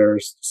 the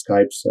Twitters, the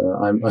Skypes,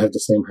 I have the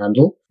same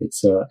handle.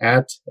 It's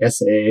at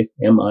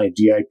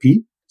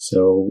SAMIDIP.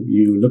 So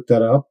you look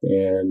that up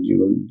and you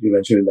will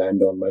eventually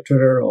land on my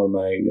Twitter or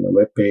my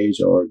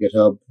webpage or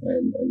GitHub,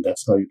 and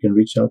that's how you can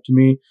reach out to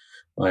me.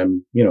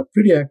 I'm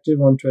pretty active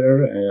on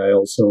Twitter, and I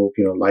also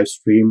live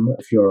stream.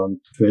 If you're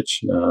on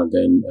Twitch,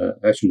 then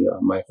actually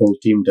my whole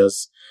team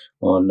does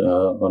on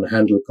a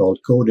handle called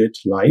Code It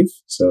Live.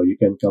 So you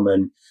can come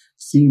and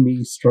see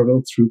me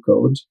struggle through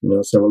code,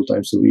 several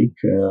times a week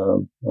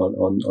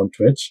on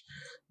Twitch.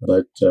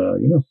 But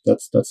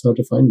that's how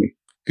to find me.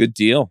 Good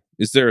deal.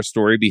 Is there a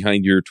story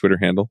behind your Twitter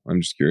handle?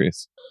 I'm just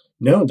curious.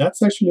 No,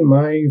 that's actually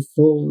my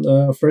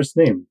full first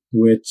name,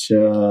 which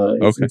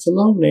it's a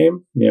long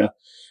name. Yeah.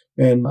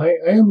 And I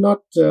am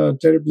not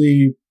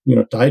terribly,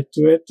 tied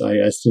to it.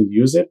 I still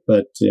use it,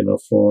 but,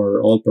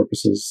 for all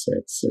purposes,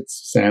 it's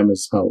Sam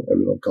is how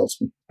everyone calls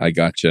me. I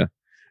gotcha.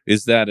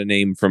 Is that a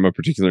name from a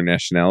particular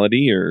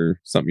nationality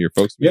or something your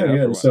folks made up?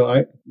 Yeah. So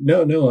I'm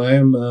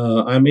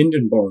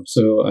Indian born.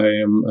 So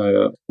I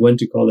went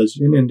to college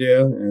in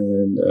India,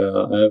 and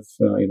I've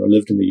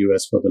lived in the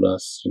US for the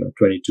last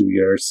 22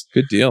 years.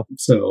 Good deal.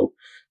 So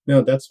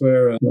that's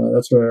where I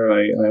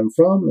am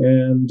from,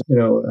 and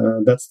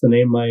that's the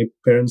name my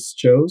parents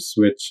chose,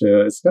 which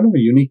is kind of a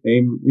unique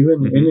name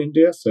even in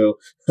India. So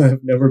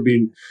I've never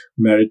been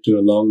married to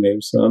a long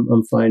name, so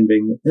I'm fine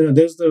being.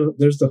 There's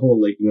the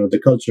whole the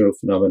cultural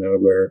phenomena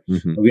where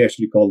we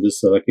actually call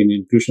this like in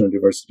inclusion and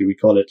diversity, we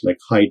call it like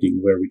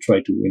hiding, where we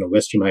try to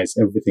westernise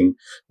everything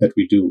that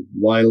we do,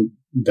 while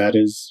that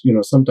is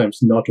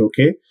sometimes not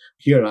okay.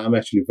 Here I'm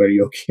actually very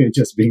okay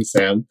just being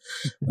Sam,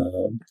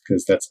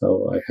 because that's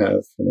how I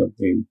have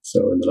been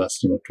so in the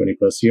last 20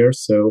 plus years.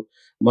 So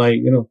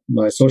my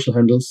my social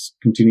handles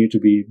continue to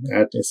be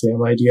at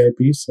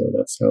SAMIDIP, so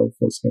that's how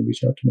folks can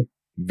reach out to me.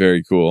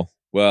 Very cool.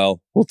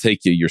 Well, we'll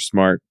take you. You're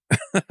smart.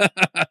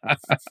 I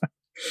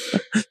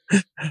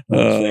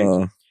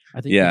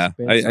think I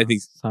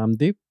think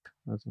Samdeep.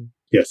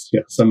 Yes,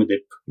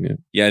 Samdeep.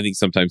 Yeah, I think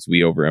sometimes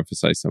we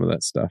overemphasize some of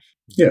that stuff.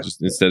 Yeah,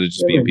 instead of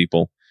just being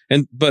people.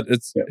 But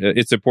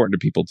it's important to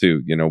people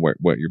too,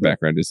 what your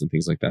background is and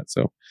things like that.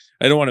 So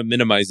I don't want to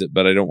minimize it,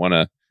 but I don't want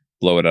to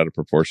blow it out of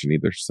proportion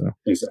either. So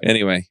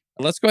Anyway,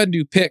 let's go ahead and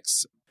do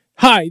picks.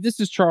 Hi, this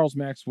is Charles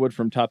Max Wood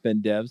from Top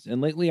End Devs.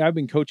 And lately I've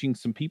been coaching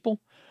some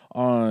people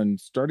on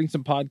starting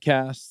some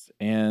podcasts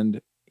and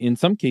in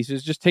some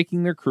cases just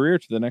taking their career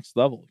to the next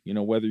level.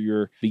 Whether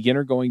you're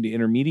beginner going to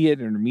intermediate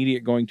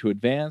going to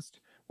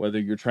advanced, whether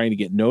you're trying to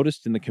get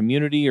noticed in the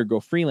community or go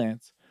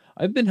freelance.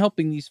 I've been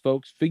helping these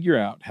folks figure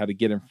out how to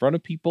get in front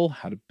of people,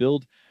 how to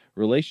build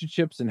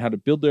relationships, and how to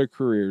build their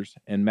careers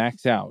and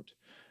max out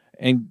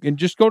and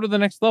just go to the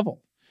next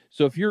level.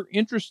 So if you're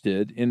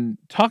interested in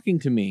talking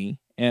to me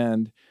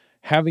and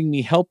having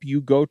me help you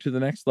go to the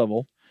next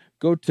level,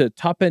 go to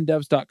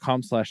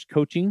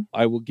topenddevs.com/coaching.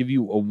 I will give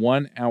you a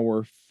 1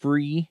 hour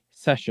free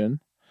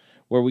session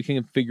where we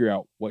can figure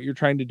out what you're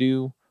trying to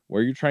do,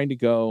 where you're trying to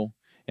go,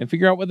 and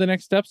figure out what the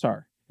next steps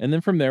are. And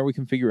then from there, we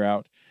can figure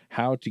out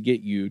how to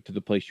get you to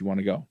the place you want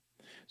to go.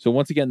 So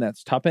once again,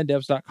 that's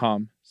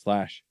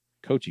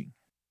topenddevs.com/coaching.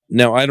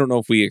 Now, I don't know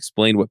if we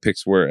explained what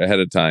picks were ahead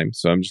of time,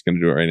 so I'm just going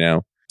to do it right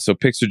now. So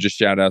picks are just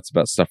shout outs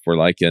about stuff we're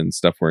liking,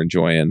 stuff we're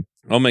enjoying.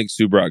 I'll make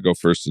Subrat go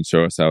first and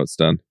show us how it's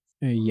done.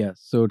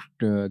 So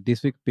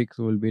this week picks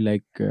will be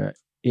like a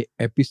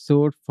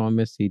episode from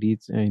a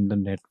series in the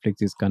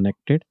Netflix is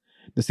connected.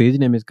 The series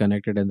name is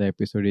connected and the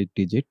episode is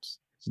digits.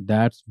 So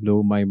that's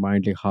blow my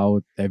mind, like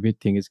how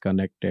everything is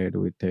connected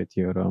with the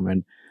theorem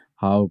and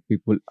how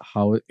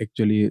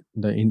actually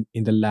in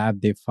the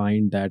lab they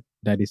find that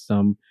there is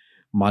some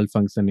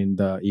malfunction in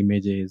the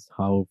images,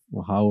 how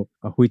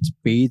which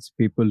page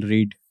people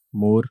read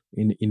more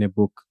in a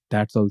book.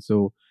 That's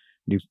also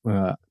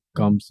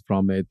comes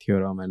from a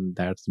theorem, and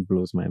that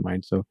blows my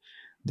mind. So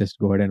just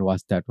go ahead and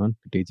watch that one.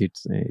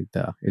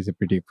 It's a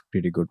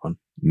pretty good one.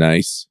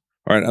 Nice.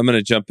 All right, I'm going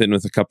to jump in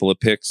with a couple of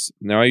picks.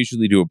 Now, I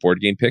usually do a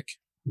board game pick.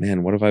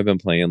 Man, what have I been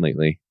playing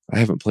lately? I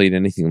haven't played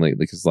anything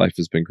lately because life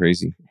has been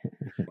crazy.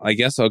 I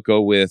guess I'll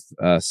go with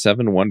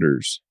Seven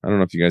Wonders. I don't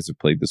know if you guys have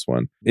played this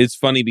one. It's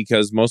funny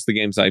because most of the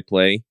games I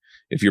play,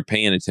 if you're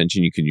paying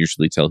attention, you can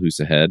usually tell who's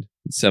ahead.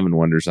 Seven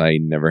Wonders, I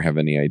never have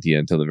any idea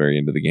until the very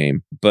end of the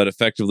game. But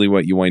effectively,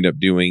 what you wind up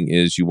doing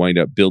is you wind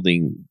up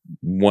building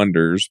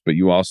wonders, but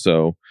you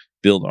also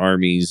build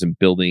armies and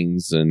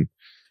buildings and,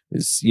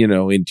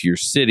 into your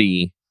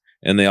city.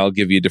 And they all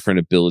give you different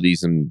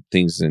abilities and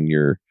things, and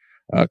you're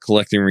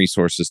collecting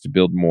resources to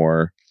build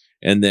more.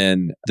 And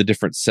then the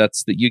different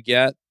sets that you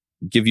get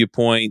give you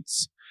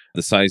points.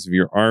 The size of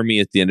your army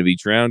at the end of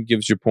each round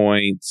gives you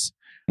points.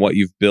 What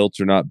you've built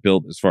or not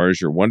built as far as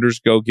your wonders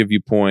go give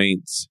you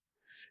points.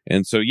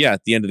 And so,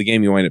 at the end of the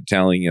game, you wind up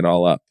tallying it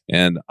all up.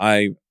 And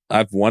I've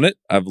won it.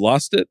 I've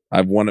lost it.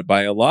 I've won it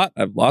by a lot.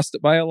 I've lost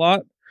it by a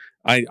lot.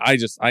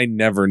 I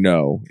never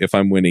know if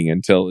I'm winning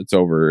until it's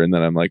over. And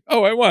then I'm like,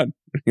 oh, I won,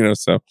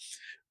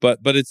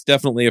 but it's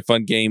definitely a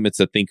fun game. It's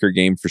a thinker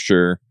game for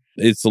sure.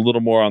 It's a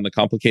little more on the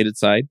complicated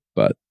side,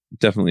 but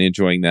definitely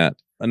enjoying that.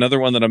 Another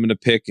one that I'm going to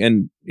pick,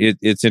 and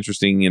it's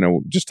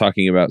interesting, just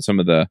talking about some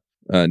of the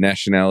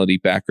nationality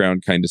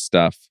background kind of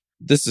stuff.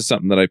 This is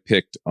something that I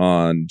picked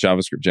on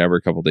JavaScript Jabber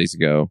a couple days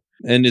ago.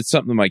 And it's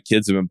something that my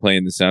kids have been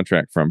playing the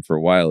soundtrack from for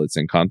a while. It's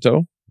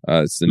Encanto.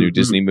 It's the new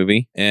Disney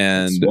movie.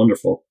 And it's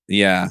wonderful.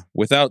 Yeah.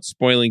 Without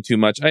spoiling too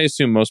much, I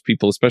assume most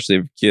people, especially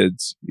if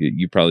kids,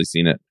 you've probably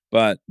seen it.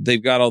 But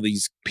they've got all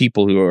these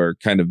people who are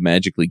kind of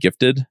magically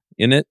gifted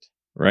in it,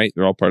 right?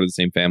 They're all part of the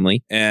same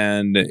family.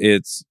 And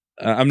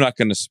I'm not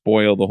going to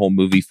spoil the whole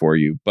movie for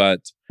you,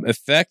 but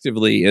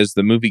effectively, as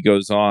the movie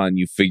goes on,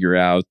 you figure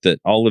out that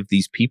all of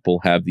these people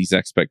have these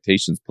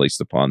expectations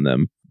placed upon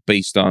them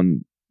based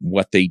on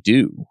what they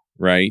do,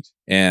 right?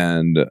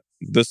 And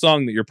the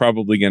song that you're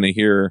probably going to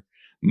hear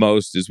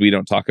most is We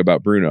Don't Talk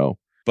About Bruno.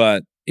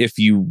 But if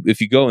you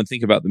go and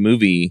think about the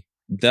movie,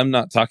 them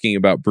not talking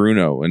about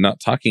Bruno and not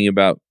talking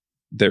about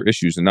their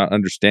issues and not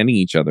understanding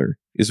each other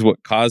is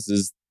what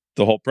causes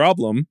the whole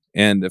problem.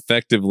 And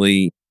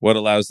effectively, what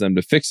allows them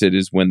to fix it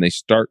is when they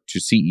start to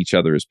see each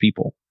other as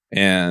people.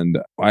 And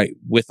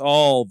with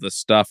all the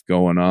stuff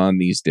going on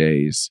these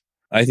days,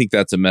 I think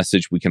that's a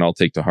message we can all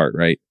take to heart,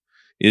 right?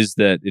 Is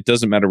that it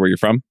doesn't matter where you're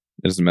from.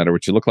 It doesn't matter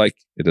what you look like.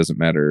 It doesn't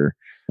matter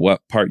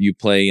what part you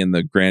play in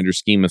the grander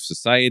scheme of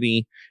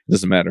society. It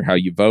doesn't matter how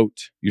you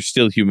vote. You're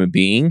still a human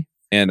being.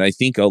 And I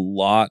think a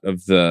lot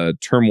of the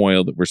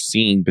turmoil that we're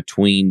seeing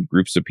between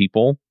groups of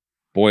people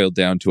boiled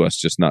down to us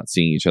just not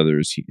seeing each other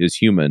as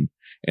human,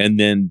 and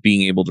then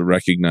being able to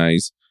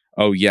recognize,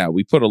 oh yeah,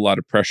 we put a lot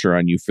of pressure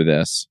on you for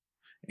this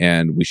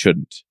and we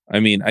shouldn't. I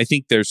mean, I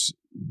think there's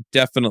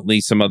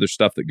definitely some other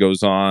stuff that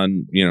goes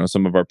on.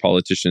 Some of our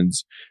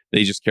politicians,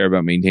 they just care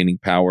about maintaining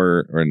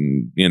power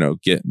and,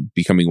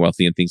 becoming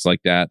wealthy and things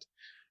like that,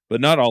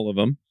 but not all of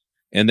them.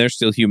 And they're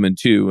still human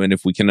too. And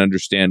if we can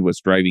understand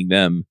what's driving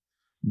them,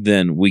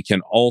 then we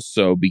can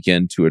also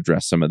begin to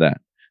address some of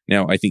that.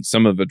 Now, I think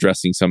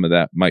addressing some of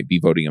that might be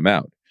voting them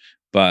out,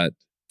 but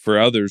for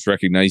others,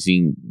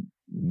 recognizing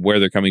where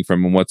they're coming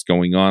from and what's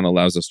going on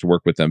allows us to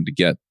work with them to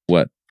get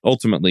what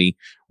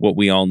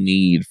we all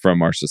need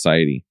from our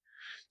society.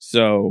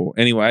 So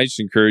anyway, I just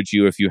encourage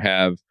you, if you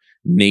have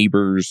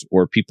neighbors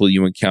or people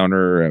you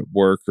encounter at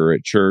work or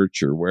at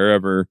church or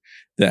wherever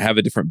that have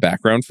a different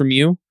background from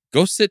you,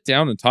 go sit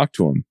down and talk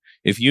to them.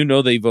 If you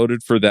know they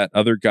voted for that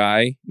other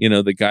guy,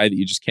 the guy that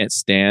you just can't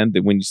stand,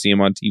 that when you see him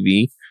on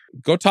TV,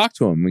 go talk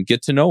to him and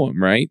get to know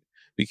him, right?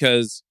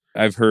 Because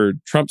I've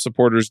heard Trump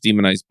supporters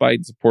demonize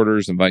Biden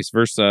supporters and vice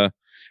versa.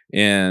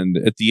 And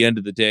at the end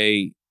of the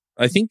day,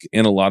 I think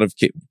in a lot of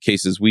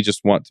cases, we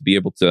just want to be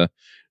able to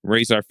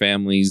raise our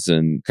families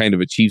and kind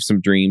of achieve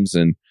some dreams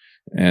and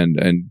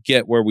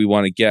get where we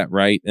want to get,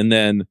 right? And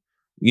then,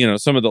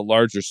 some of the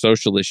larger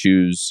social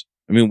issues,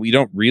 I mean, we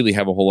don't really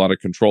have a whole lot of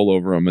control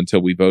over them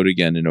until we vote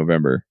again in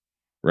November,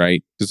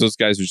 right? Because those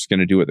guys are just going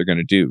to do what they're going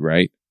to do,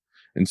 right?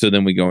 And so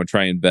then we go and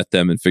try and vet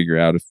them and figure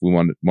out if we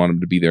want them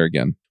to be there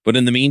again. But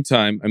in the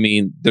meantime, I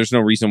mean, there's no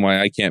reason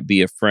why I can't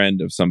be a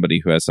friend of somebody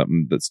who has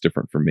something that's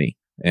different from me.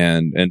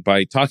 And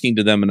by talking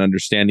to them and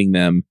understanding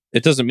them,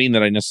 it doesn't mean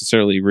that I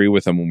necessarily agree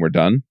with them when we're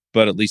done,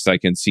 but at least I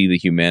can see the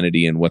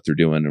humanity in what they're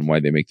doing and why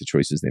they make the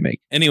choices they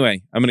make.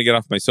 Anyway, I'm going to get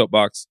off my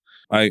soapbox.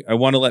 I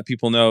want to let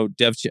people know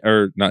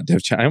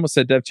DevChat. I almost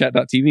said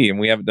DevChat.tv, and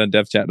we haven't done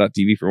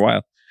DevChat.tv for a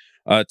while.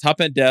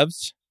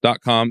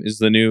 TopEndDevs.com is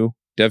the new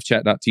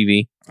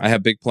DevChat.tv. I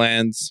have big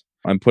plans.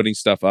 I'm putting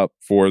stuff up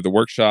for the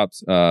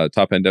workshops,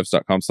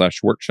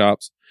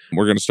 topenddevs.com/workshops.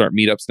 We're going to start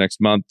meetups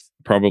next month,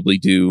 probably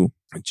do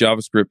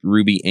JavaScript,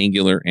 Ruby,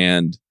 Angular,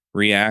 and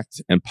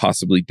React, and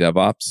possibly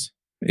DevOps.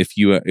 If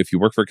you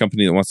work for a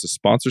company that wants to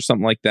sponsor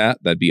something like that,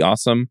 that'd be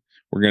awesome.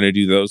 We're going to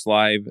do those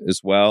live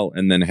as well,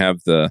 and then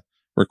have the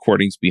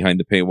recordings behind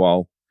the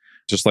paywall,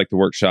 just like the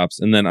workshops.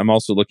 And then I'm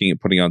also looking at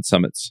putting on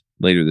summits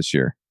later this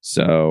year.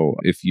 So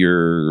if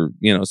you're,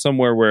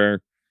 somewhere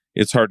where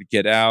it's hard to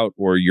get out,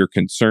 or you're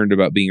concerned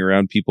about being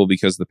around people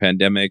because of the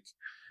pandemic,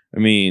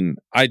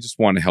 I just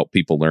want to help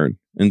people learn.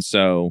 And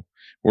so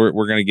we're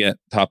going to get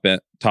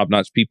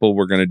top-notch people.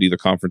 We're going to do the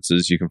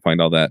conferences. You can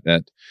find all that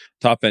at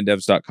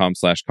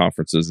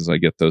topenddevs.com/conferences as I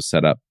get those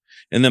set up.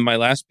 And then my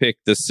last pick,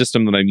 the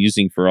system that I'm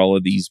using for all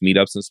of these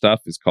meetups and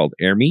stuff, is called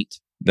AirMeet.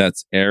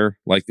 That's air,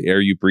 like the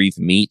air you breathe,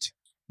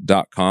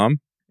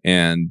 meet.com.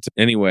 And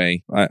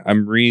anyway,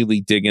 I'm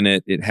really digging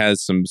it. It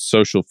has some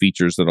social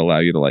features that allow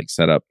you to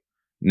set up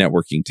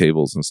networking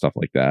tables and stuff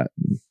like that.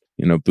 And,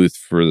 booth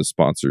for the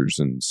sponsors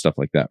and stuff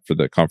like that for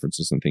the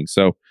conferences and things.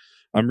 So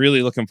I'm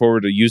really looking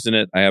forward to using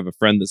it. I have a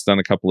friend that's done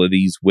a couple of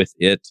these with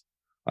it.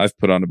 I've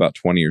put on about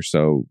 20 or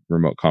so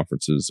remote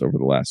conferences over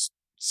the last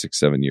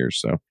 6-7 years.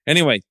 So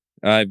anyway,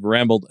 I've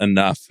rambled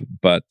enough,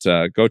 but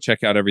go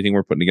check out everything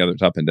we're putting together at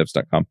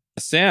topenddevs.com.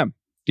 Sam,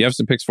 do you have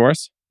some picks for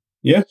us?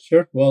 Yeah,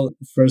 sure. Well,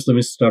 first, let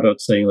me start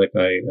out saying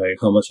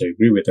how much I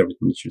agree with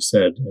everything that you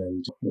said,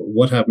 and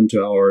what happened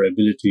to our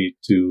ability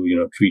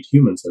to, treat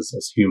humans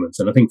as humans.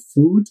 And I think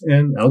food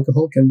and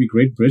alcohol can be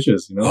great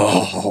bridges,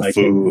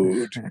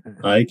 Food.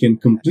 I can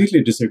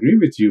completely disagree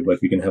with you,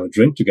 but we can have a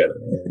drink together,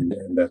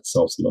 and that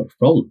solves a lot of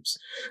problems.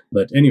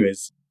 But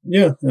anyways,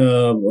 yeah,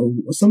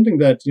 something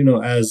that,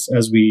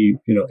 as we,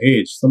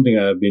 age, something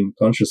I've been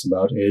conscious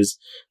about is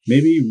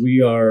maybe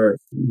we are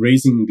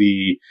raising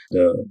the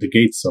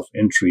gates of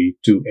entry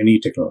to any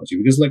technology,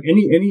 because like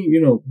any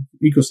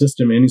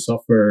ecosystem, any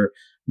software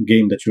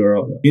game that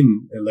you're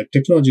in,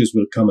 technologies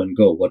will come and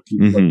go. What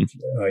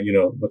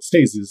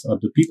stays are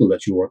the people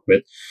that you work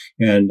with.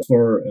 And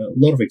for a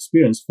lot of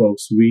experienced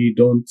folks, we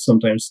don't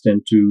sometimes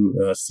tend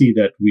to see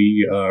that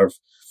we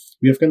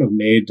have kind of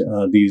made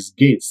these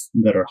gates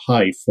that are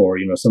high for,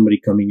 somebody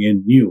coming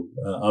in new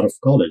out of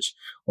college,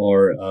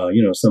 or,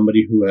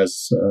 somebody who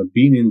has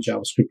been in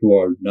JavaScript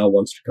world now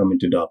wants to come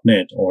into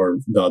 .NET, or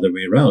the other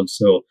way around.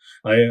 So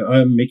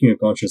I'm making a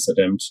conscious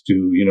attempt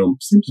to,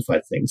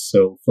 simplify things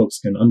so folks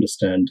can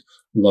understand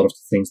a lot of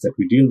the things that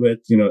we deal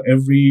with.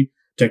 Every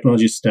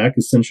technology stack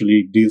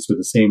essentially deals with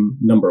the same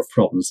number of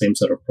problems, same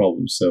set of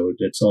problems. So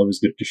it's always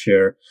good to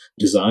share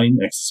design,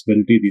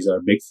 accessibility. These are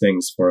big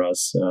things for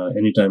us.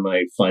 Anytime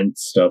I find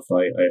stuff,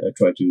 I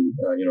try to,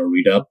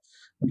 read up,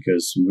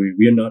 because we're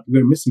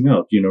missing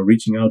out,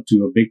 reaching out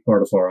to a big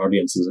part of our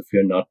audiences if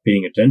you're not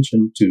paying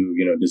attention to,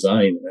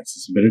 design and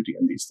accessibility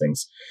and these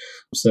things.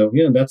 So,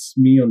 that's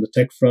me on the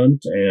tech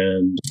front.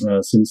 And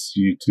since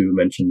you two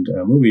mentioned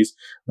movies,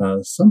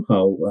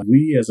 somehow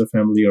we as a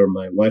family, or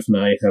my wife and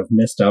I, have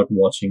missed out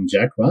watching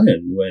Jack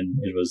Ryan when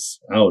it was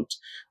out.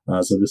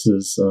 So this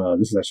is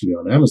actually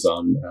on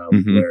Amazon,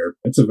 where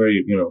it's a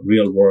very,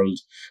 real world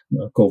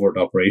covert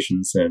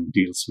operations and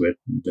deals with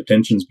the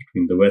tensions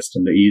between the West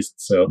and the East.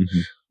 So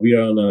we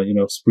are on a,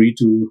 spree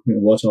to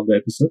watch all the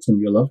episodes, and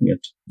we're loving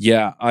it.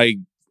 Yeah, I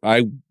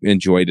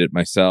enjoyed it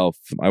myself.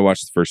 I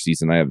watched the first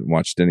season. I haven't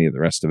watched any of the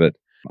rest of it.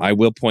 I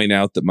will point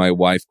out that my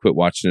wife quit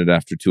watching it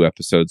after 2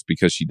 episodes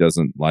because she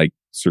doesn't like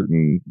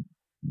certain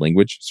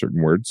language,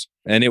 certain words.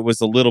 And it was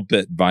a little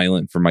bit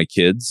violent for my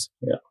kids.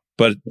 Yeah.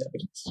 But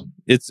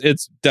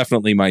it's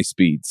definitely my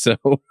speed. So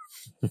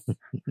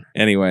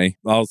anyway,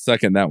 I'll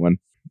second that one.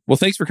 Well,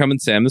 thanks for coming,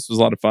 Sam. This was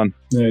a lot of fun.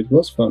 Yeah, it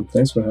was fun.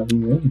 Thanks for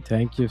having me on.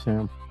 Thank you,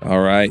 Sam.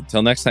 All right.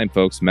 Till next time,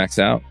 folks. Max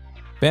out.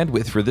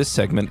 Bandwidth for this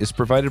segment is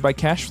provided by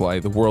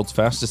CacheFly, the world's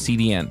fastest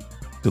CDN.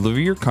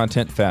 Deliver your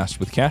content fast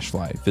with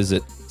CacheFly.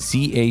 Visit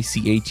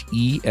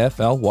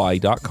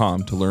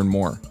CacheFly.com to learn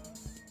more.